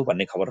झर्यो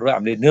भन्ने खबरहरू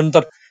हामीले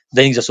निरन्तर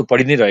दैनिक जसो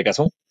पढि नै रहेका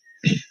छौँ।